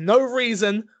 I have no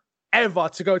reason ever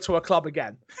to go to a club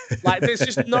again. Like, there's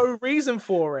just no reason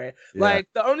for it. Yeah. Like,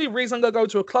 the only reason I'm gonna go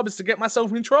to a club is to get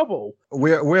myself in trouble.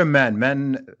 We're men.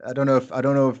 Men, I don't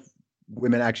know if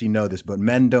women actually know this, but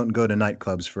men don't go to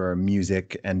nightclubs for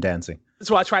music and dancing. That's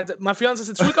why I tried to. My fiance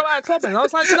said, "Should we go out clubbing?" And I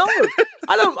was like, "No,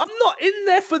 I don't. I'm not in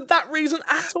there for that reason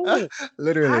at all."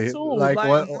 Literally, At all. like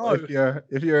what no.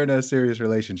 if you're in a serious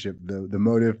relationship, the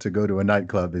motive to go to a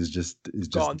nightclub is just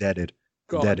Gone. deaded.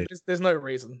 God, Deaded. there's no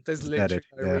reason. There's literally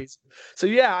no yeah. reason. So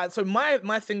yeah, so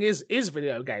my thing is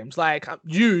video games. Like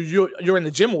you're in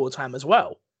the gym all the time as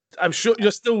well. I'm sure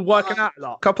you're still working out a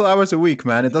lot. Couple hours a week,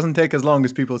 man. It doesn't take as long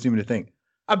as people seem to think.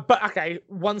 But okay,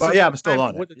 once. But yeah, I'm still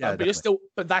on it. But Yeah, you're still.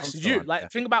 But that's I'm still you. on, Like yeah.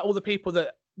 think about all the people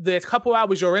that the couple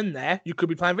hours you're in there, you could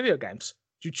be playing video games.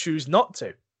 You choose not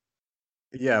to.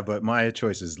 Yeah, but my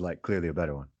choice is like clearly a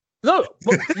better one. No,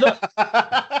 but look.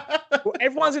 Well,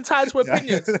 everyone's entitled to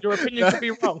opinions. Your opinion could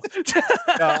be wrong.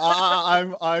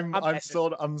 I'm messing.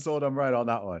 sold. I'm right on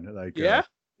that one. Like, Yeah?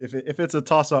 if it's a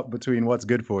toss up between what's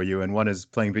good for you and one is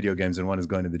playing video games and one is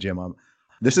going to the gym,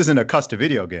 this isn't a cuss to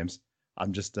video games.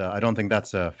 I'm just I don't think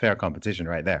that's a fair competition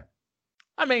right there.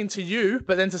 I mean, to you,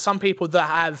 but then to some people that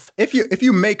have. If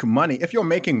you make money, if you're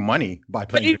making money by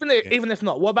But playing, even if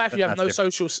not, what about if you have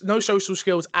That's no social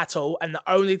skills at all, and the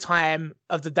only time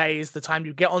of the day is the time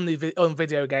you get on on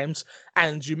video games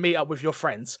and you meet up with your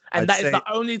friends, and I'd that is the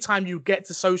only time you get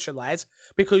to socialize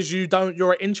because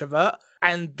you're an introvert,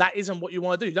 and that isn't what you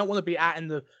want to do. You don't want to be out in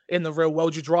the real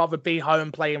world. You'd rather be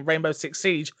home playing Rainbow Six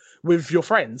Siege with your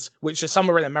friends, which is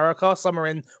somewhere in America, somewhere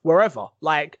in wherever.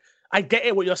 Like, I get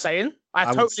it what you're saying.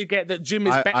 I totally get that gym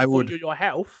is better for your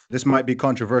health. This might be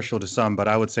controversial to some, but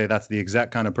I would say that's the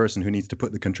exact kind of person who needs to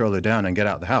put the controller down and get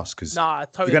out the house, because Nah, I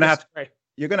totally disagree.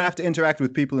 You're gonna have to interact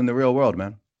with people in the real world,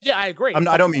 man. Yeah, I agree.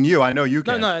 I don't mean you. I know you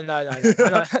can.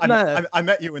 No. I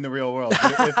met you in the real world.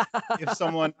 But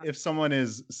if someone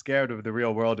is scared of the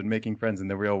real world and making friends in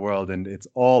the real world and it's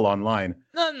all online,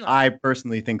 No. I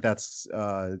personally think that's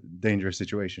a dangerous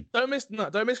situation. Don't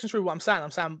misconstrue what I'm saying.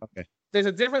 I'm saying Okay. There's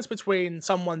a difference between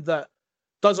someone that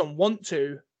doesn't want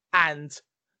to and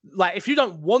like if you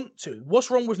don't want to,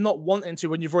 what's wrong with not wanting to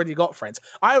when you've already got friends?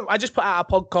 I just put out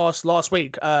a podcast last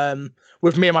week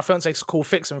with me and my fiance called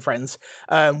Fix and Friends,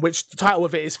 which the title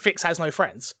of it is Fix Has No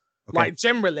Friends. Okay. Like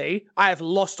generally, I have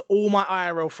lost all my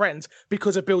IRL friends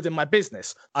because of building my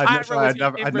business. I've never heard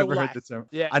the term.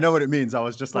 Yeah. I know what it means. I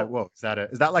was just like, whoa, is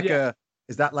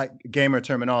that like gamer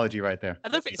terminology right there? I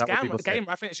don't think Is it's that what gamer. people say?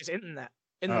 I think it's just internet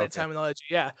okay. terminology.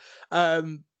 Yeah.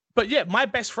 But yeah, my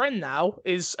best friend now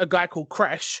is a guy called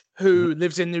Kresh who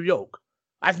lives in New York.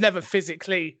 I've never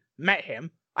physically met him.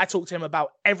 I talk to him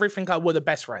about everything I would a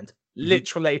best friend.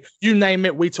 Literally, you name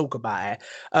it, we talk about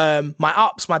it. My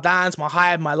ups, my downs, my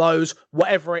highs, my lows,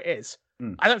 whatever it is.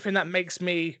 I don't think that makes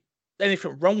me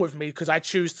anything wrong with me because I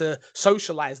choose to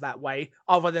socialize that way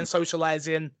other than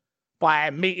socializing by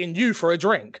meeting you for a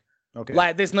drink. Okay.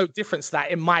 Like, there's no difference to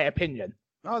that, in my opinion.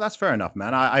 Oh, that's fair enough,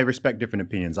 man. I respect different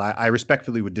opinions. I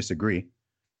respectfully would disagree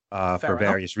for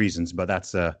various reasons, but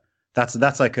that's a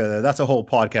whole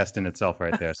podcast in itself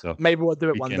right there. So maybe we'll do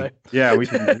it one day. Yeah, we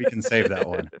can save that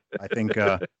one. I think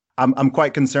I'm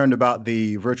quite concerned about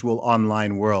the virtual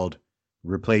online world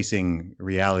replacing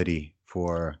reality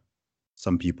for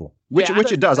some people, which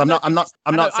it does. I'm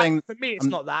not saying for me it's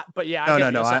not that, but yeah.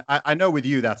 No. I know with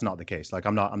you that's not the case. Like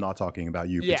I'm not talking about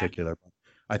you in particular.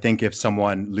 I think if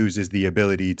someone loses the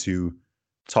ability to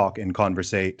talk and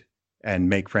conversate and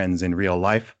make friends in real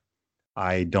life,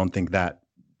 I don't think that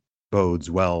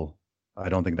bodes well.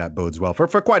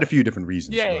 For quite a few different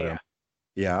reasons.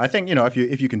 Yeah. I think,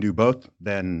 if you can do both,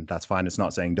 then that's fine. It's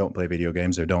not saying don't play video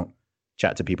games or don't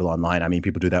chat to people online. I mean,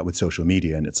 people do that with social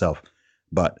media in itself.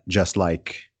 But just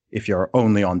like if you're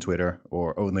only on Twitter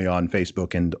or only on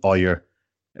Facebook and all your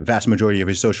vast majority of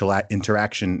your social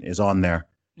interaction is on there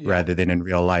rather than in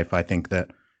real life, I think I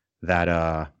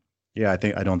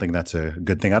don't think that's a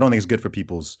good thing. I don't think it's good for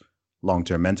people's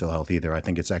long-term mental health either. I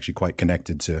think it's actually quite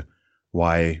connected to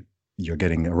why you're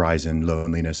getting a rise in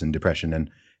loneliness and depression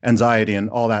and anxiety and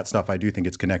all that stuff. I do think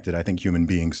it's connected. I think human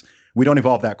beings, we don't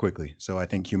evolve that quickly. So I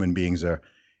think human beings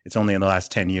it's only in the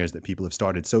last 10 years that people have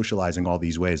started socializing all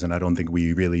these ways. And I don't think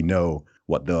we really know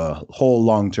what the whole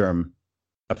long-term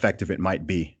effect of it might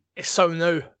be. It's so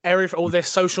new. All this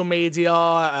social media,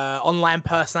 online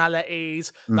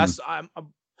personalities.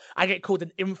 I get called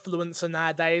an influencer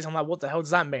nowadays. I'm like, what the hell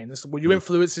does that mean? Well, you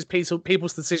influence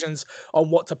people's decisions on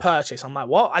what to purchase. I'm like,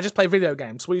 what? I just play video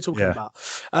games. What are you talking about?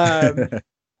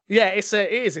 Yeah, it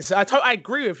is. I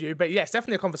agree with you, but yeah, it's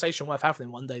definitely a conversation worth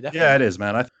having one day. Definitely. Yeah, it is,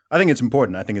 man. I think it's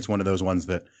important. I think it's one of those ones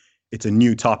that it's a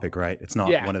new topic, right? It's not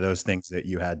one of those things that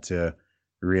you had to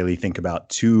really think about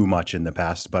too much in the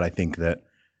past, but I think that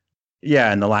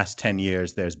yeah, in the last 10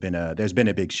 years there's been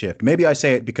a big shift. Maybe I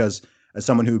say it because as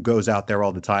someone who goes out there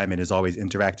all the time and is always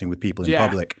interacting with people in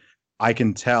public, I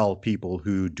can tell people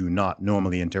who do not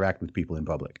normally interact with people in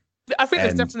public. I think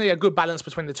there's definitely a good balance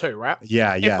between the two, right?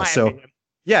 Yeah. So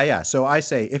yeah. So I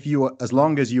say as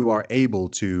long as you are able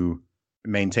to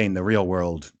maintain the real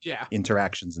world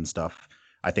interactions and stuff,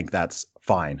 I think that's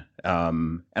fine.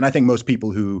 And I think most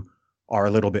people who are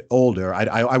a little bit older,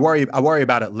 I worry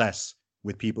about it less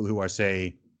with people who are,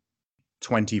 say,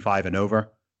 25 and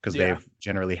over, because they've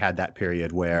generally had that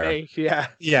period where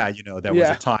there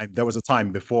was a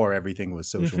time before everything was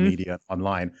social media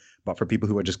online. But for people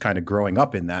who are just kind of growing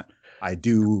up in that, I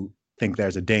do think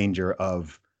there's a danger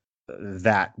of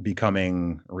that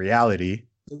becoming reality,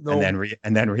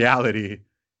 and then reality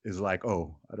is like,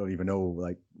 oh, I don't even know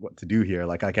like what to do here.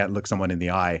 Like I can't look someone in the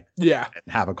eye and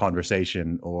have a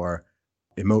conversation or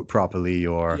emote properly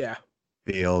or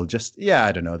feel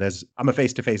I don't know. I'm a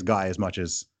face-to-face guy as much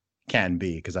as can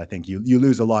be, because I think you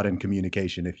lose a lot in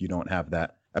communication if you don't have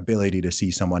that ability to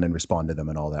see someone and respond to them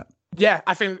and all that. Yeah,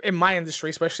 I think in my industry,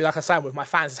 especially like I said, with my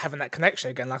fans, is having that connection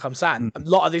again. Like I'm saying, a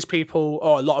lot of these people,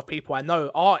 or a lot of people I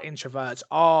know, are introverts,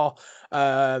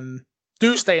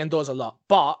 do stay indoors a lot.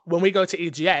 But when we go to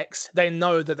EGX, they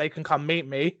know that they can come meet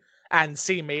me and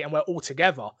see me, and we're all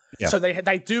together. Yeah. So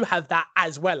they do have that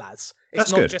as well as.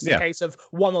 It's not just a case of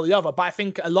one or the other. But I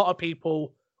think a lot of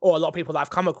people that I've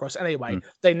come across anyway,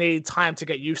 they need time to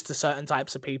get used to certain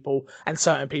types of people and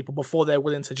certain people before they're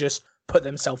willing to just put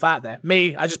themselves out there.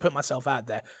 Me, I just put myself out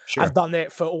there. Sure. I've done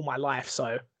it for all my life,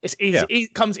 so it's easy. Yeah.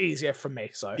 It comes easier for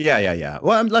me. So yeah.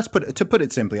 Well, to put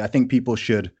it simply, I think people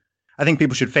should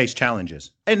face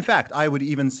challenges. In fact, I would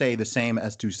even say the same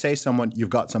as to say you've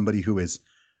got somebody who is,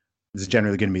 this is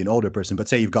generally going to be an older person, but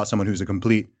say you've got someone who's a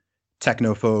complete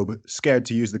technophobe, scared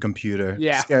to use the computer,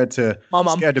 scared to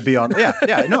be on.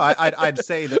 No, I'd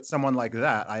say that someone like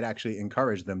that, I'd actually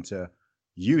encourage them to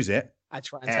use it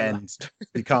and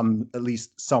become at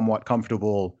least somewhat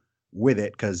comfortable with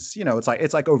it, because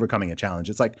it's like overcoming a challenge.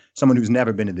 It's like someone who's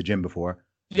never been in the gym before.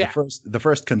 Yeah. The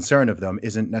first concern of them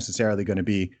isn't necessarily going to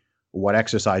be what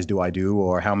exercise do I do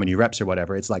or how many reps or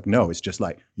whatever. It's like, no, it's just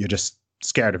like you're just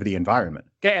scared of the environment.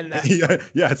 Get in there.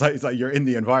 It's like you're in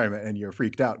the environment and you're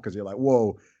freaked out because you're like,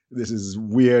 whoa, this is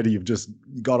weird. You've just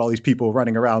got all these people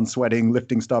running around, sweating,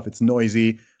 lifting stuff. It's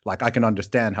noisy. Like I can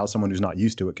understand how someone who's not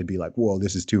used to it could be like, whoa,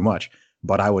 this is too much.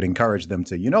 But I would encourage them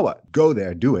to, you know what, go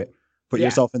there, do it. Put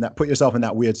yourself in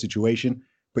that weird situation.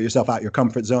 Put yourself out your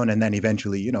comfort zone, and then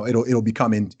eventually, it'll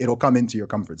come into your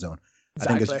comfort zone.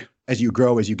 Exactly. I think as you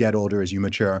grow, as you get older, as you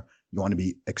mature, you want to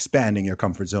be expanding your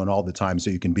comfort zone all the time so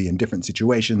you can be in different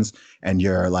situations and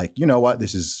you're like, you know what,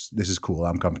 this is cool.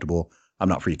 I'm comfortable. I'm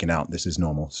not freaking out. This is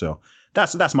normal. So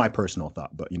that's my personal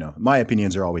thought. But my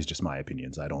opinions are always just my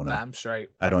opinions. I don't I'm straight.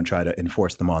 I don't try to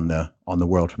enforce them on the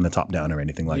world from the top down or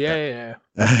anything like that.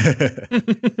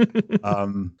 Yeah.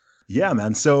 Yeah,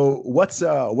 man. So what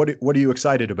are you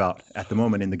excited about at the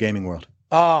moment in the gaming world?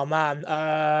 Oh man,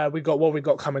 we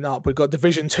got coming up. We've got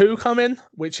Division 2 coming,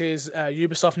 which is new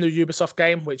Ubisoft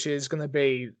game, which is going to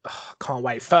be, can't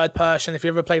wait, third person. If you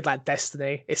ever played like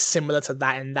Destiny, it's similar to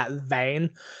that in that vein.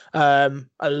 A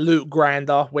loot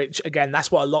grinder, which again,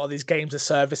 that's what a lot of these games as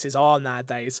services are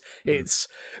nowadays. It's,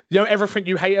 everything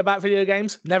you hate about video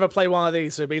games, never play one of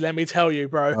these, Zuby. Let me tell you,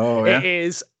 bro. Oh, yeah? It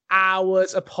is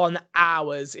hours upon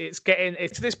hours. It's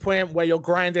to this point where you're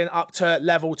grinding up to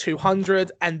level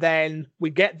 200, and then we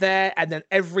get there, and then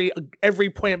every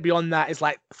point beyond that is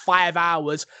like 5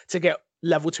 hours to get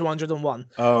level 201.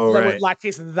 Oh, right. Like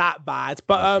it's that bad.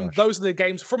 But those are the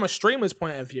games from a streamer's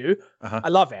point of view. I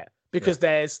love it because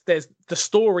there's the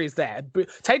stories there. But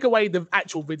take away the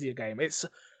actual video game.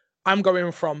 I'm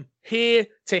going from here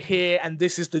to here, and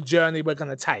this is the journey we're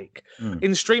going to take.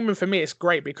 In streaming, for me, it's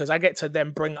great because I get to then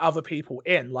bring other people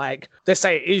in. Like, let's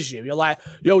say it is you. You're like,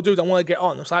 yo, dude, I want to get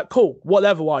on. It's like, cool. What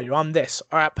level are you? I'm this.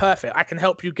 All right, perfect. I can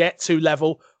help you get to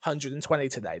level 120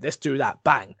 today. Let's do that.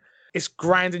 Bang. It's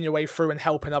grinding your way through and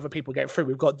helping other people get through.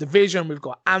 We've got Division, we've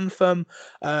got Anthem,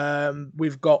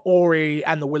 we've got Ori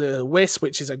and the Will of the Wisp,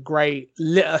 which is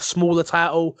a smaller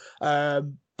title,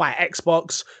 by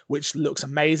Xbox, which looks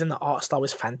amazing. The art style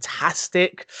is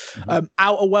fantastic.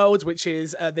 Outer Worlds, which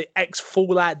is the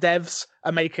ex-Fallout devs,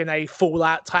 are making a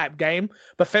Fallout type game.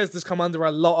 Bethesda's come under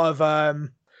a lot of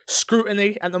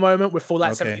scrutiny at the moment with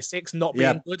Fallout 76 not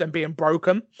being good and being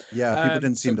broken. Yeah, people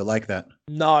didn't seem to like that.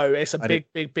 No, it's a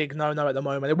big no at the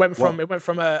moment. It went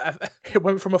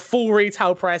from a full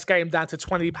retail price game down to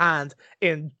 £20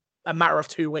 in a matter of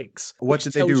 2 weeks. What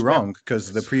did they do wrong?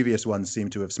 Because the previous ones seem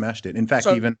to have smashed it. In fact,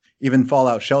 even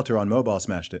Fallout Shelter on mobile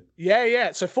smashed it.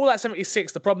 Yeah. So Fallout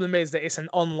 76, the problem is that it's an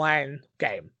online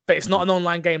game, but it's not an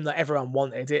online game that everyone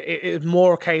wanted. It's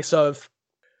more a case of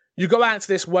you go out into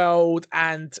this world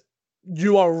and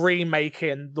you are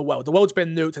remaking the world. The world's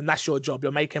been nuked, and that's your job.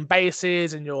 You're making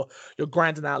bases and you're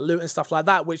grinding out loot and stuff like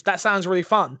that, which that sounds really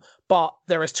fun, but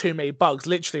there is too many bugs.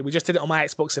 Literally, we just did it on my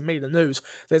Xbox and Me, the news.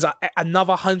 There's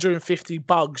another 150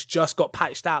 bugs just got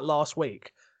patched out last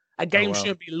week. A game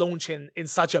shouldn't be launching in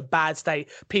such a bad state.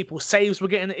 People's saves were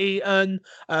getting eaten.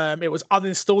 It was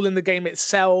uninstalling the game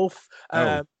itself.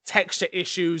 Texture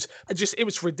issues. It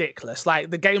was ridiculous. Like,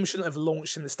 the game shouldn't have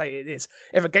launched in the state it is.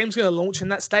 If a game's going to launch in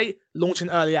that state, launch in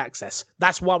early access.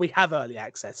 That's why we have early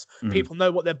access. People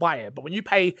know what they're buying. But when you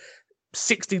pay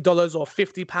 $60 or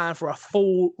 £50 for a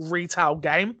full retail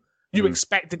game, you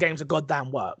expect the game to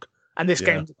goddamn work. And this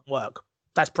game didn't work.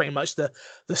 That's pretty much the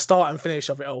start and finish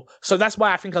of it all. So that's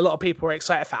why I think a lot of people are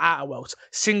excited for Outer Worlds.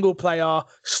 Single player,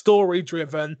 story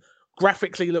driven,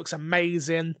 graphically looks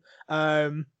amazing,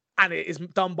 and it is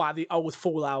done by the old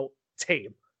Fallout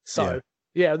team. So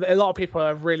yeah, a lot of people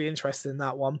are really interested in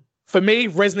that one. For me,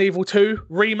 Resident Evil 2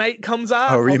 remake comes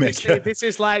out. Remake. This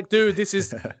is like, dude, this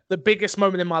is the biggest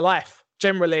moment in my life.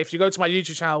 Generally, if you go to my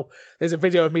YouTube channel, there's a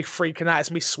video of me freaking out.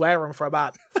 It's me swearing for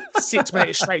about 6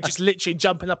 minutes straight, just literally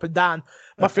jumping up and down.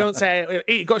 My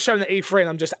fiance got shown at E3, and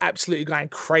I'm just absolutely going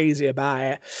crazy about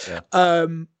it.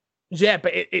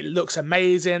 But it looks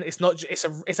amazing. It's not. It's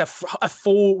a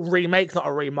full remake, not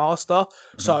a remaster.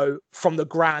 So from the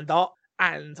ground up.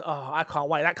 And I can't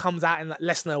wait. That comes out in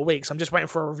less than a week. So I'm just waiting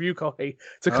for a review copy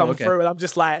to come through. And I'm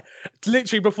just like,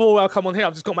 literally before I come on here,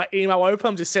 I've just got my email open.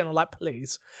 I'm just sitting there like,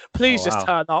 please just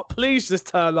turn up. Please just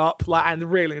turn up. Like, and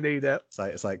really need it.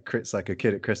 It's like a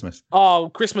kid at Christmas.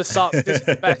 Oh, Christmas sucks. This is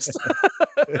the best.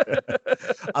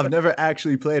 I've never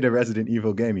actually played a Resident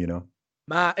Evil game, you know.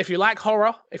 Matt, if you like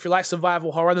horror, if you like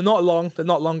survival horror, they're not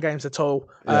long games at all.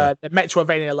 They're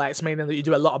Metroidvania-like, meaning that you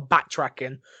do a lot of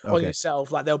backtracking on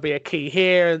yourself. Like, there'll be a key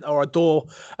here or a door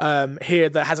here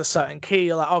that has a certain key.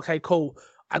 You're like, okay, cool,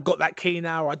 I've got that key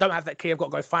now, or I don't have that key, I've got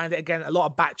to go find it again. A lot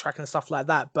of backtracking and stuff like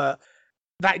that. But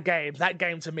that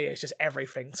game to me is just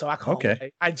everything. So I can't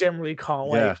wait. I generally can't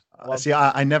wait. See,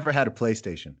 I never had a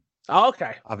PlayStation. Oh,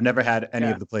 okay. I've never had any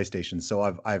of the PlayStations,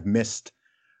 so I've missed.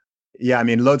 Yeah, I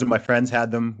mean, loads of my friends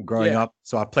had them growing up,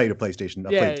 so I played a PlayStation.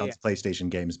 I played tons of PlayStation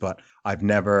games, but I've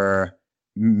never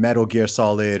Metal Gear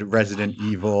Solid, Resident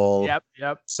Evil.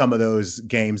 Some of those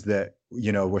games that,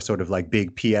 you know, were sort of like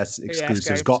big PS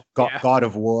exclusives. God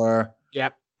of War.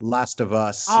 Last of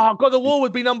Us. Oh, God of War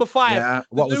would be number 5. Yeah.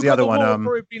 What was the other one?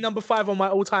 Would be number 5 on my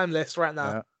all-time list right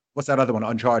now. What's that other one?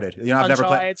 Uncharted. You know, I've never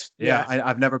played.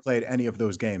 I've never played any of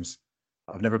those games.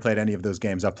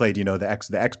 I've played, you know, the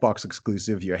Xbox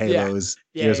exclusive, your Halos,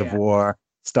 Gears of War,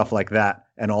 stuff like that,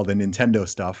 and all the Nintendo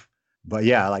stuff. But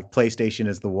yeah, like PlayStation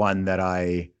is the one that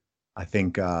I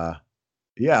think,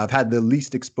 I've had the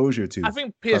least exposure to. I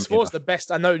think PS4 is the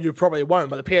best. I know you probably won't,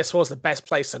 but the PS4 is the best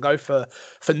place to go for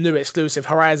new exclusive.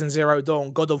 Horizon Zero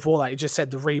Dawn, God of War, like you just said,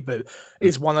 the reboot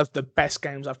is one of the best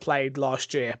games I've played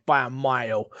last year by a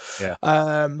mile.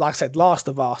 Like I said, Last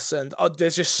of Us, and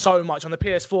there's just so much on the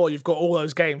PS4. You've got all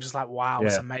those games. It's like, wow,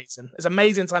 it's amazing. It's an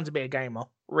amazing time to be a gamer.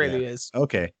 Really is.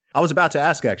 Okay. I was about to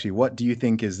ask, actually, what do you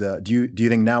think is do you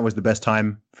think now is the best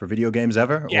time for video games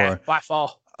ever? Yeah, by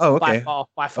far. Oh, okay.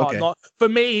 By far. Okay. Not for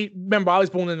me. Remember, I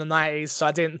was born in the 90s, so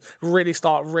I didn't really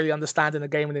start understanding the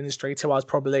gaming industry till the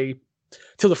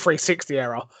 360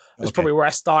 era. It was probably where I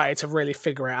started to really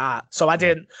figure it out. So I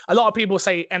didn't. A lot of people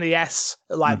say NES,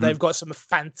 like they've got some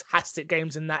fantastic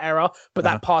games in that era, but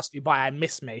that passed me by. I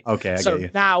missed me. Okay. So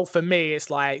now for me, it's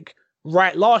like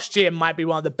last year might be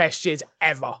one of the best years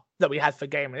ever that we had for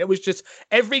gaming. It was just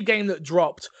every game that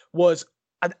dropped was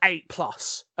an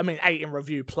 8+. I mean, 8 in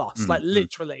review plus. Like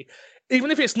literally,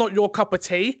 even if it's not your cup of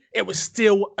tea, it was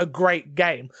still a great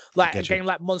game. Like a game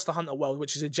like Monster Hunter World,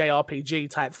 which is a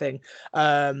JRPG type thing.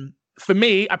 For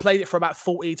me, I played it for about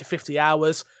 40 to 50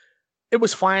 hours. It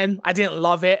was fine. I didn't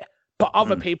love it, but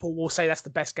other people will say that's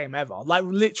the best game ever. Like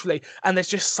literally, and there's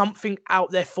just something out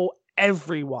there for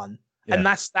everyone. And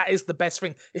that is the best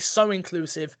thing. It's so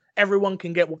inclusive. Everyone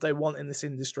can get what they want in this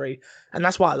industry, and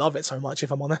that's why I love it so much. If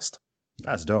I'm honest.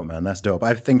 That's dope, man. That's dope.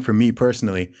 I think for me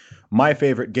personally, my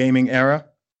favorite gaming era,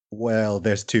 well,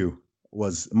 there's two.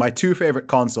 My two favorite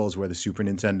consoles were the Super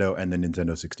Nintendo and the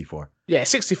Nintendo 64. Yeah,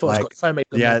 64's got so many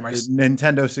good memories.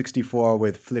 Nintendo 64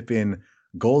 with flipping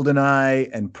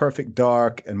GoldenEye and Perfect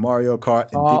Dark and Mario Kart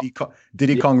and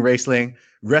Diddy Kong Racing,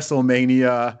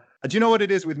 WrestleMania. Do you know what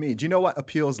it is with me? Do you know what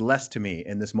appeals less to me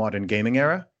in this modern gaming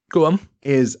era? Go on.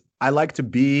 is I like to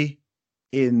be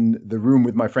in the room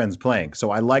with my friends playing.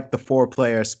 So I like the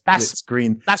 4-player split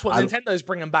screen. That's what Nintendo's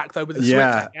bringing back though with the Switch,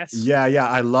 I guess. Yeah.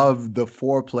 I love the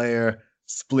 4-player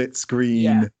split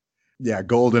screen. Yeah,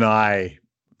 GoldenEye.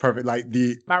 Perfect. Like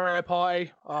the Mario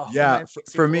Party. Oh, yeah,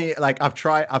 for me, like I've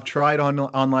tried on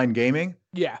online gaming.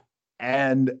 Yeah.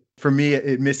 And for me,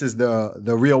 it misses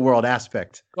the real world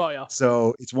aspect. Oh yeah.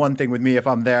 So it's one thing with me if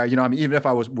I'm there, I mean, even if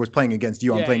I was playing against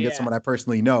you, I'm playing against someone I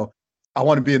personally know. I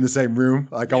want to be in the same room.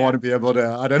 Like I want to be able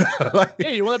to, I don't know. Like,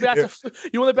 you want to be able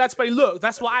to say, look,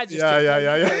 that's what I just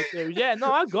did. Yeah,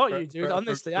 no, I got you, dude.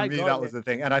 Honestly, for me, that was the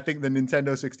thing. And I think the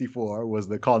Nintendo 64 was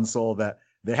the console that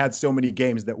they had so many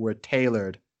games that were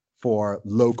tailored for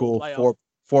local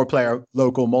 4-player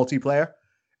local multiplayer.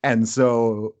 And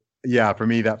so for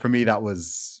me that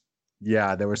was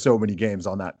there were so many games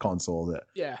on that console that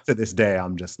to this day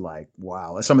I'm just like,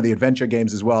 wow. Some of the adventure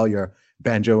games as well, your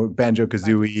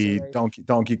Banjo-Kazooie,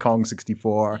 Donkey Kong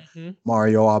 64,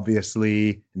 Mario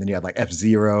obviously, and then you had like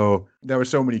F-Zero. There were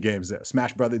so many games there.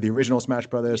 Smash Brothers, the original Smash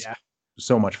Brothers.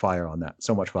 So much fire on that.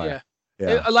 So much fire.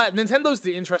 Like Nintendo's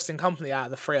the interesting company out of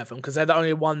the three of them because they're the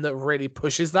only one that really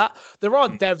pushes that. There are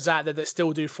devs out there that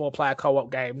still do 4-player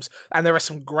co-op games, and there are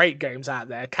some great games out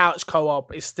there. Couch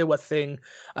co-op is still a thing,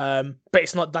 but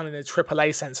it's not done in a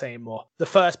AAA sense anymore. The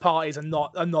first parties are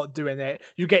not doing it.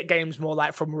 You get games more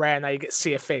like from Rare now. You get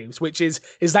Sea of Thieves, which is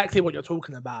exactly what you're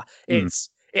talking about.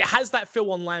 It has that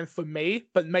feel online for me,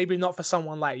 but maybe not for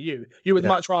someone like you. You would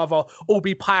much rather all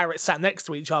be pirates sat next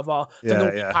to each other than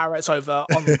all be pirates over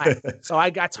online. So I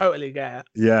totally get it.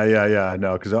 Yeah.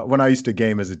 No, because when I used to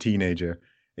game as a teenager,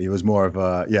 it was more of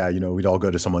a, we'd all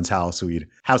go to someone's house, we'd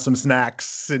have some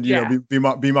snacks and,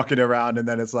 be mucking around. And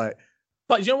then it's like.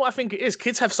 But you know what I think it is?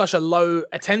 Kids have such a low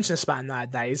attention span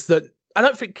nowadays that I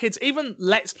don't think kids, even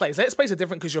Let's Plays are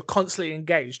different because you're constantly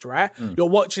engaged, right? You're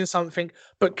watching something,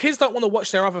 but kids don't want to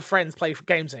watch their other friends play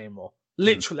games anymore.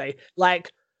 Literally.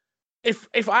 Like, if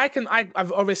I can, I've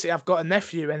got a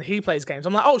nephew and he plays games.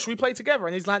 I'm like, oh, should we play together?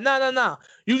 And he's like, no.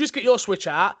 You just get your Switch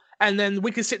out and then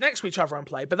we can sit next to each other and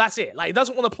play. But that's it. Like, he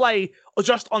doesn't want to play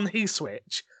just on his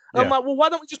Switch. And I'm like, well, why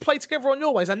don't we just play together on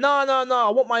your way? He's like, no, I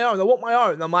want my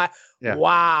own. And I'm like,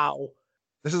 wow.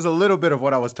 This is a little bit of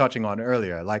what I was touching on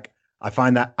earlier. Like, I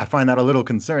find that a little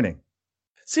concerning.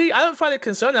 See, I don't find it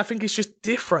concerning. I think it's just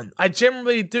different. I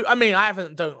generally do. I mean, I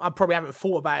probably haven't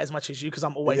thought about it as much as you because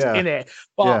I'm always in it.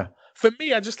 But for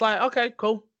me, I just like, okay,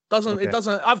 cool. It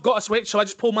doesn't. I've got a Switch, so I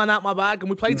just pull mine out my bag and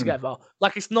we play together.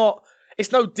 Like it's no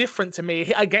different to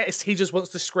me. I guess he just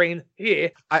wants the screen here.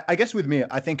 I guess with me,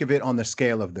 I think of it on the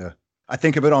scale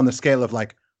of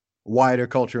like wider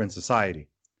culture and society.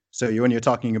 So when you're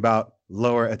talking about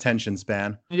lower attention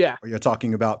span, or you're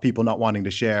talking about people not wanting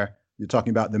to share, you're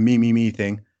talking about the me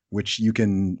thing, which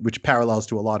parallels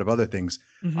to a lot of other things.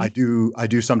 I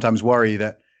do sometimes worry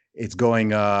that it's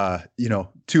going,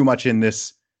 too much in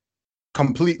this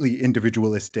completely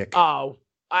individualistic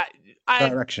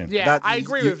direction. Yeah, I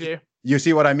agree with you. You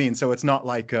see what I mean? So it's not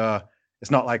like I'm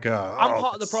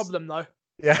part of the problem though.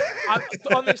 Yeah.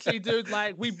 Honestly, dude,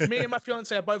 like me and my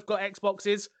fiance have both got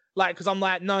Xboxes. Like, because I'm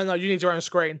like, no, you need your own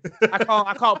screen. I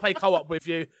can't play co-op with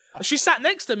you. She sat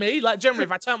next to me. Like, generally,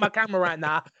 if I turn my camera right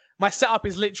now, my setup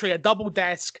is literally a double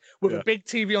desk with a big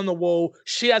TV on the wall.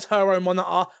 She has her own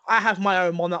monitor. I have my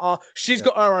own monitor. She's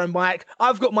got her own mic.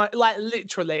 I've got my, like,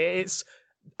 literally,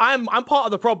 I'm part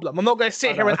of the problem. I'm not going to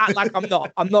sit here and act like I'm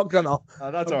not. I'm not gonna.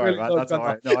 That's all right. That's all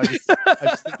right. No, I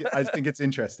just think it's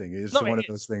interesting. It's one of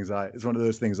those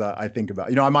things I think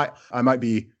about. I might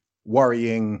be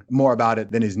worrying more about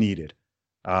it than is needed.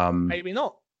 Maybe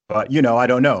not. But I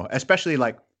don't know. Especially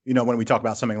like when we talk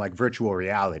about something like virtual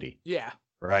reality. Yeah.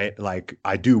 Right. Like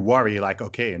I do worry. Like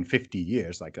okay, in 50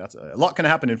 years, like that's a lot can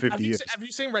happen in 50 years. Have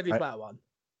you seen Ready Player One?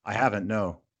 I haven't.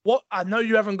 No. What I know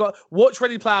you haven't got. Watch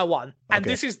Ready Player One, and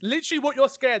this is literally what you're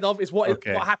scared of. Is what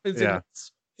happens in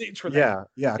this. Literally.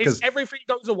 Yeah. Because everything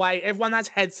goes away. Everyone has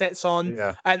headsets on,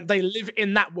 and they live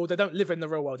in that world. They don't live in the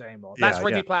real world anymore. That's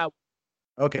Ready Player One.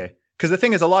 Okay. Because the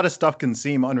thing is, a lot of stuff can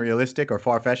seem unrealistic or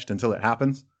far-fetched until it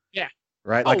happens. Yeah.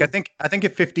 Right. Like I think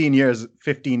if 15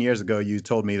 years ago you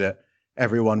told me that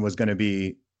everyone was going to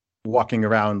be walking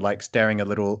around like staring at a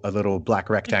little black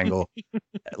rectangle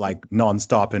like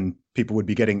nonstop, and people would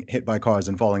be getting hit by cars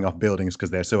and falling off buildings because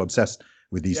they're so obsessed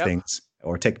with these things,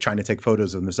 or trying to take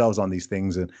photos of themselves on these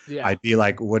things, and I'd be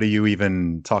like, what are you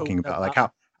even talking about? Like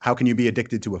how can you be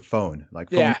addicted to a phone? Like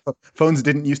phones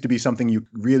didn't used to be something you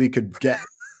really could get.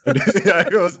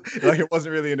 It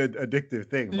wasn't really an addictive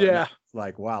thing. It's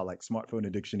like wow, like smartphone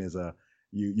addiction is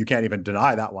you can't even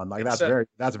deny that one. Like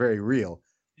that's very real.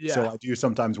 Yeah. So I do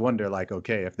sometimes wonder, like,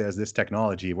 okay, if there's this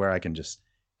technology where I can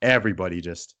everybody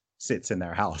just sits in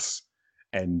their house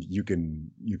and you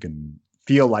can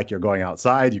feel like you're going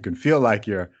outside, you can feel like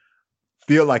you're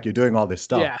doing all this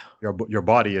stuff. Yeah. Your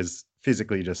body is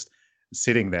physically just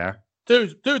sitting there.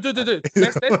 Dude.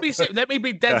 Let me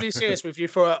be deadly serious with you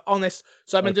for honest.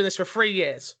 So I've been doing this for 3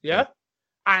 years. Yeah.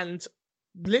 And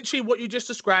literally what you just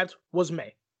described was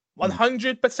me.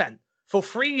 100%. For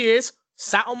 3 years,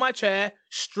 sat on my chair,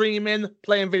 streaming,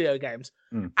 playing video games.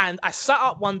 And I sat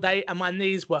up one day and my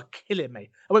knees were killing me.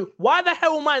 I went, why the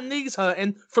hell are my knees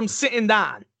hurting from sitting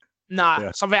down?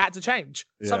 Something had to change.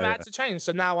 Had to change.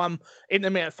 So now I'm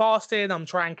intermittent fasting. I'm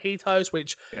trying ketos,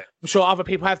 which I'm sure other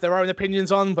people have their own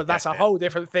opinions on, but that's a whole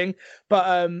different thing.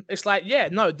 But it's like,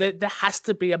 there has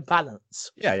to be a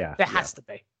balance. There has to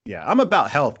be. Yeah, I'm about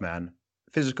health, man.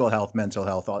 Physical health, mental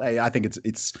health. I think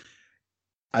it's.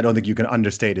 I don't think you can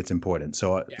understate its importance.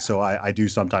 So I do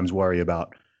sometimes worry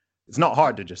about. It's not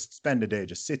hard to just spend a day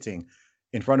just sitting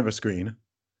in front of a screen,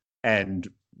 and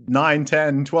 9,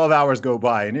 10, 12 hours go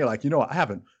by, and you're like, I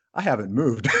haven't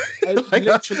moved.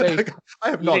 Literally, I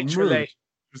have not moved.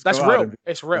 That's real.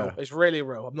 It's real. Yeah. It's really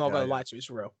real. I'm not gonna lie to you. It's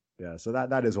real. Yeah. So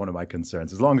that is one of my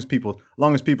concerns. As long as people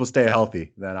stay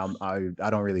healthy, then I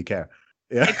don't really care.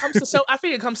 Yeah. I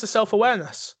think it comes to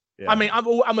self-awareness. Yeah. I mean,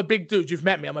 I'm a big dude. You've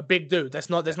met me. I'm a big dude. There's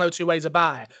no two ways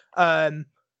about it.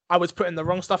 I was putting the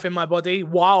wrong stuff in my body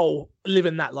while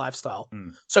living that lifestyle.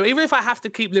 So even if I have to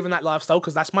keep living that lifestyle,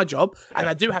 because that's my job, and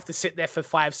I do have to sit there for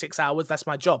 5-6 hours, that's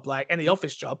my job, like any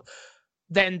office job,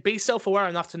 then be self-aware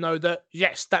enough to know that,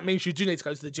 yes, that means you do need to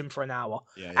go to the gym for an hour.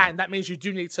 And that means you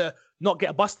do need to not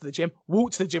get a bus to the gym,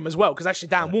 walk to the gym as well, because that's your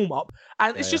damn warm-up.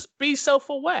 And it's just be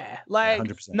self-aware. Like,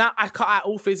 100%. Now I cut out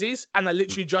all fizzies and I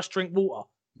literally just drink water.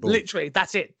 Boom. Literally,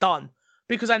 that's it, done.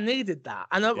 Because I needed that,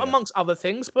 and amongst other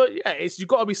things, but you've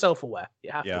got to be self-aware.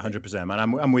 100%, man.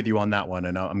 I'm with you on that one,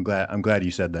 and I'm glad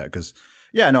you said that, because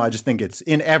I just think it's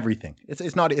in everything.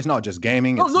 It's not just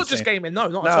gaming. No, not just gaming. No,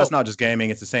 it's not just gaming.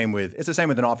 It's the same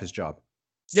with an office job.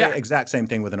 Exact same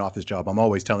thing with an office job. I'm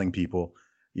always telling people,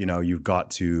 you've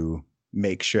got to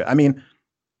make sure. I mean,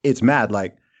 it's mad.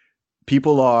 Like,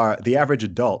 the average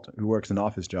adult who works an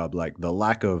office job, like the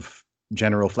lack of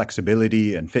general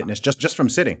flexibility and fitness just from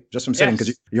sitting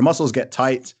because your muscles get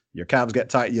tight, your calves get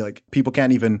tight. You people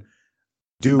can't even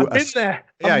do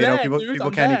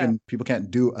people can't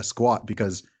do a squat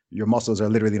because your muscles are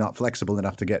literally not flexible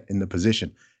enough to get in the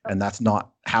position, and that's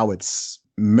not how it's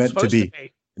meant to be.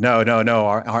 No.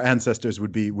 Our ancestors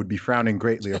would be frowning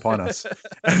greatly upon us.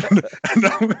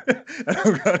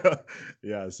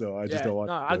 So I just don't want.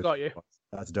 No, I got you.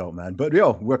 That's dope, man. But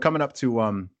we're coming up to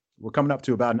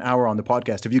about an hour on the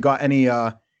podcast. Have you got any?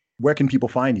 Where can people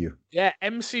find you? Yeah,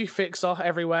 MC Fixer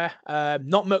everywhere.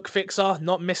 Not Muck Fixer,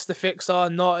 not Mr. Fixer,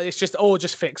 it's just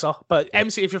Fixer. But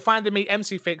MC, if you're finding me,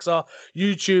 MC Fixer,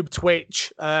 YouTube,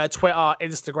 Twitch, Twitter,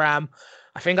 Instagram.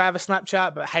 I think I have a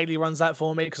Snapchat, but Haley runs that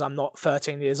for me because I'm not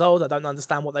 13 years old. I don't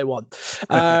understand what they want.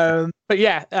 But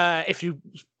if you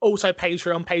also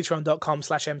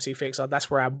patreon.com/MCFixer,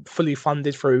 that's where I'm fully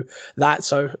funded through that.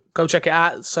 So go check it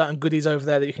out. Certain goodies over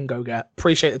there that you can go get.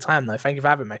 Appreciate the time though. Thank you for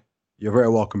having me. You're very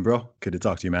welcome, bro. Good to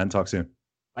talk to you, man. Talk soon.